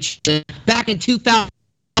swapped for each other back in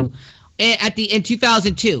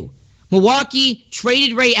 2002. Milwaukee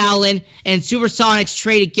traded Ray Allen and Supersonics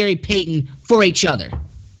traded Gary Payton for each other.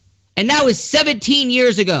 And that was 17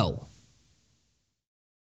 years ago.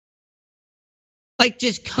 Like,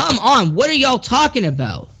 just come on. What are y'all talking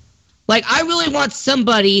about? Like, I really want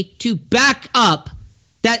somebody to back up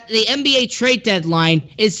that the NBA trade deadline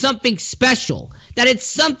is something special, that it's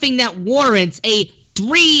something that warrants a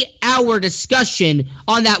 3-hour discussion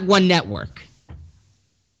on that one network.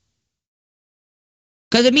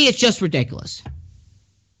 Because to me, it's just ridiculous.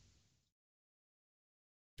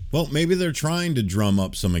 Well, maybe they're trying to drum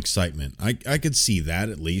up some excitement. I could see that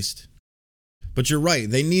at least. But you're right.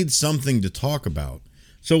 They need something to talk about.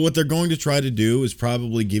 So what they're going to try to do is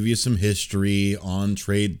probably give you some history on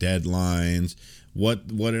trade deadlines, what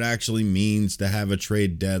it actually means to have a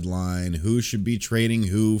trade deadline, who should be trading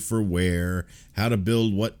who for where, how to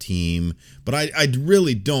build what team. But I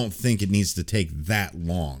really don't think it needs to take that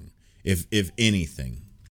long, if anything.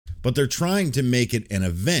 But they're trying to make it an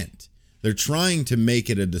event. They're trying to make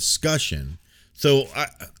it a discussion. So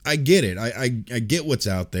I get it. I get what's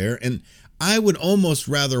out there. And I would almost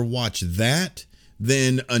rather watch that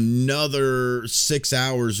than another 6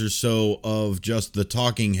 hours or so of just the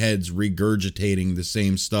talking heads regurgitating the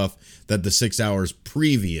same stuff that the 6 hours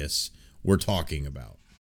previous were talking about.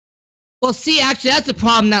 Well, see, actually, that's the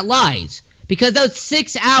problem that lies. Because those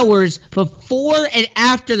 6 hours before and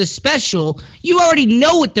after the special, you already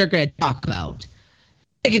know what they're going to talk about.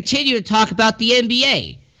 They continue to talk about the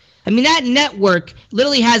NBA. I mean, that network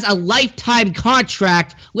literally has a lifetime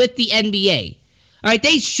contract with the NBA. All right,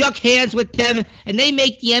 they shook hands with them, and they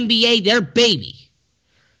make the NBA their baby.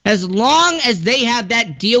 As long as they have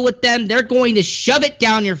that deal with them, they're going to shove it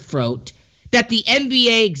down your throat that the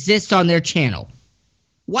NBA exists on their channel.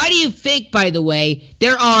 Why do you think, by the way,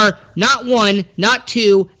 there are not one, not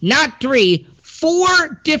two, not three,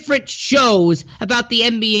 4 different shows about the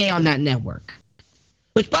NBA on that network?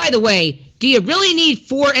 Which, by the way, do you really need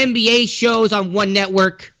 4 NBA shows on one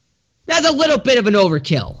network? That's a little bit of an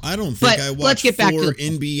overkill. I don't think I watch 4 to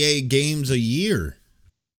NBA games a year.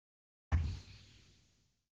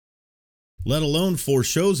 Let alone 4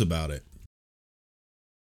 shows about it.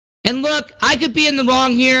 And look, I could be in the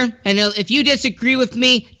wrong here, and if you disagree with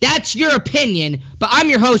me, that's your opinion, but I'm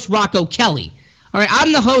your host, Rocco Kelly. All right,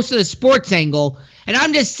 I'm the host of the Sports Angle, and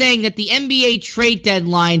I'm just saying that the NBA trade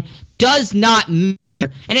deadline does not matter,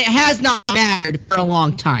 and it has not mattered for a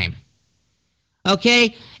long time.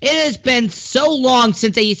 Okay? It has been so long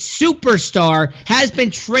since a superstar has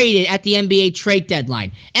been traded at the NBA trade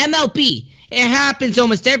deadline. MLB, it happens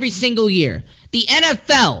almost every single year. The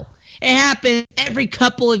NFL, it happens every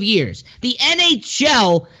couple of years. The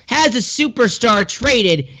NHL has a superstar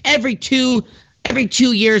traded every two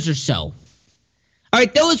years or so. All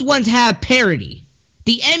right, those ones have parity.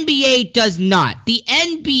 The NBA does not. The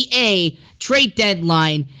NBA trade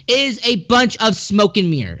deadline is a bunch of smoke and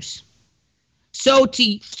mirrors. So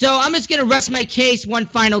I'm just going to rest my case one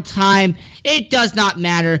final time. It does not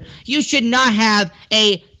matter. You should not have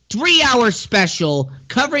a 3-hour special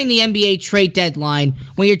covering the NBA trade deadline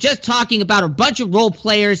when you're just talking about a bunch of role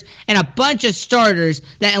players and a bunch of starters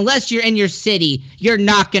that, unless you're in your city, you're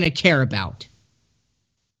not going to care about.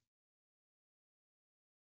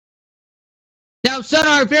 Now,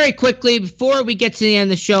 Sonar, very quickly, before we get to the end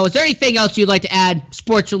of the show, is there anything else you'd like to add,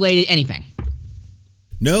 sports-related, anything?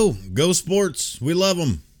 No, go sports. We love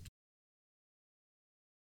them.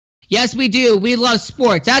 Yes, we do. We love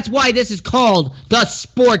sports. That's why this is called the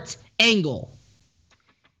Sports Angle.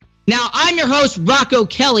 Now, I'm your host, Rocco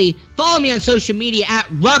Kelly. Follow me on social media at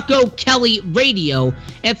Rocco Kelly Radio,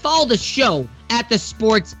 and follow the show at The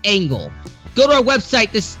Sports Angle. Go to our website,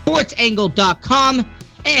 thesportsangle.com,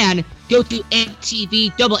 and go to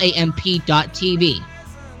AMP.TV.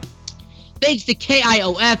 Thanks to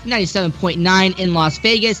KIOF 97.9 in Las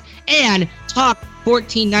Vegas and Talk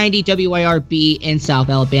 1490 WIRB in South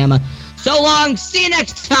Alabama. So long. See you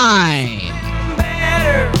next time.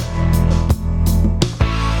 Better.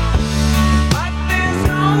 But there's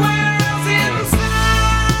nowhere else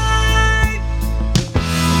inside.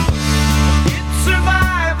 It's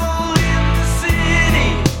survival in the city.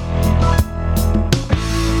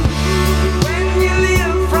 When you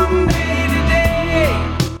live from day to day.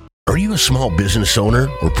 Are you a small business owner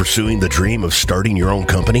or pursuing the dream of starting your own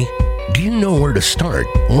company? Do you know where to start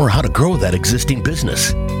or how to grow that existing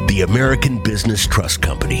business? The American Business Trust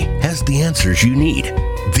Company has the answers you need.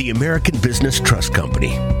 The American Business Trust Company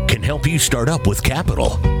can help you start up with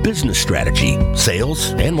capital, business strategy,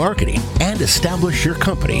 sales, and marketing, and establish your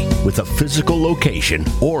company with a physical location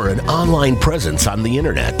or an online presence on the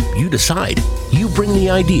internet. You decide. You bring the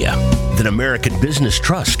idea. Then American Business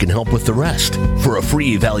Trust can help with the rest. For a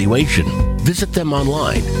free evaluation, visit them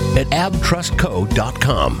online at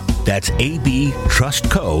abtrustco.com. That's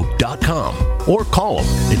abtrustco.com. Or call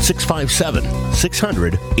them at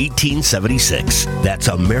 657-600-1876. That's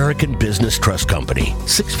American Business Trust Company.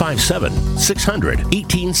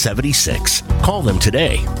 657-600-1876. Call them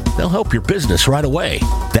today. They'll help your business right away.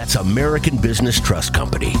 That's American Business Trust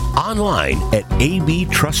Company. Online at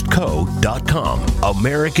abtrustco.com.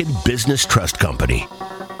 American Business Trust Company.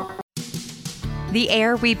 The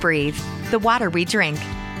air we breathe, the water we drink,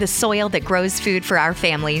 the soil that grows food for our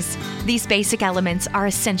families. These basic elements are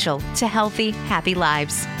essential to healthy, happy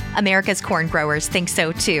lives. America's corn growers think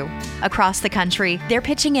so too. Across the country, they're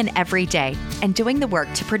pitching in every day and doing the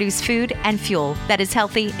work to produce food and fuel that is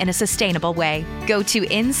healthy in a sustainable way. Go to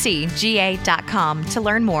ncga.com to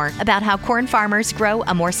learn more about how corn farmers grow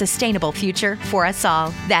a more sustainable future for us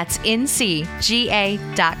all. That's ncga.com.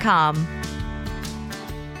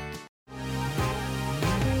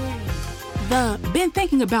 Been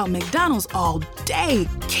thinking about McDonald's all day.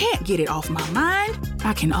 Can't get it off my mind.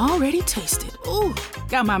 I can already taste it. Ooh,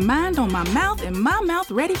 got my mind on my mouth and my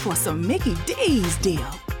mouth ready for some Mickey D's deal.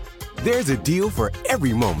 There's a deal for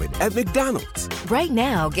every moment at McDonald's. Right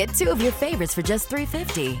now, get 2 of your favorites for just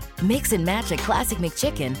 $3.50. Mix and match a classic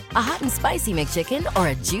McChicken, a hot and spicy McChicken, or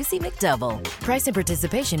a juicy McDouble. Price and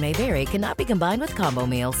participation may vary. Cannot be combined with combo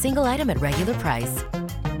meal. Single item at regular price.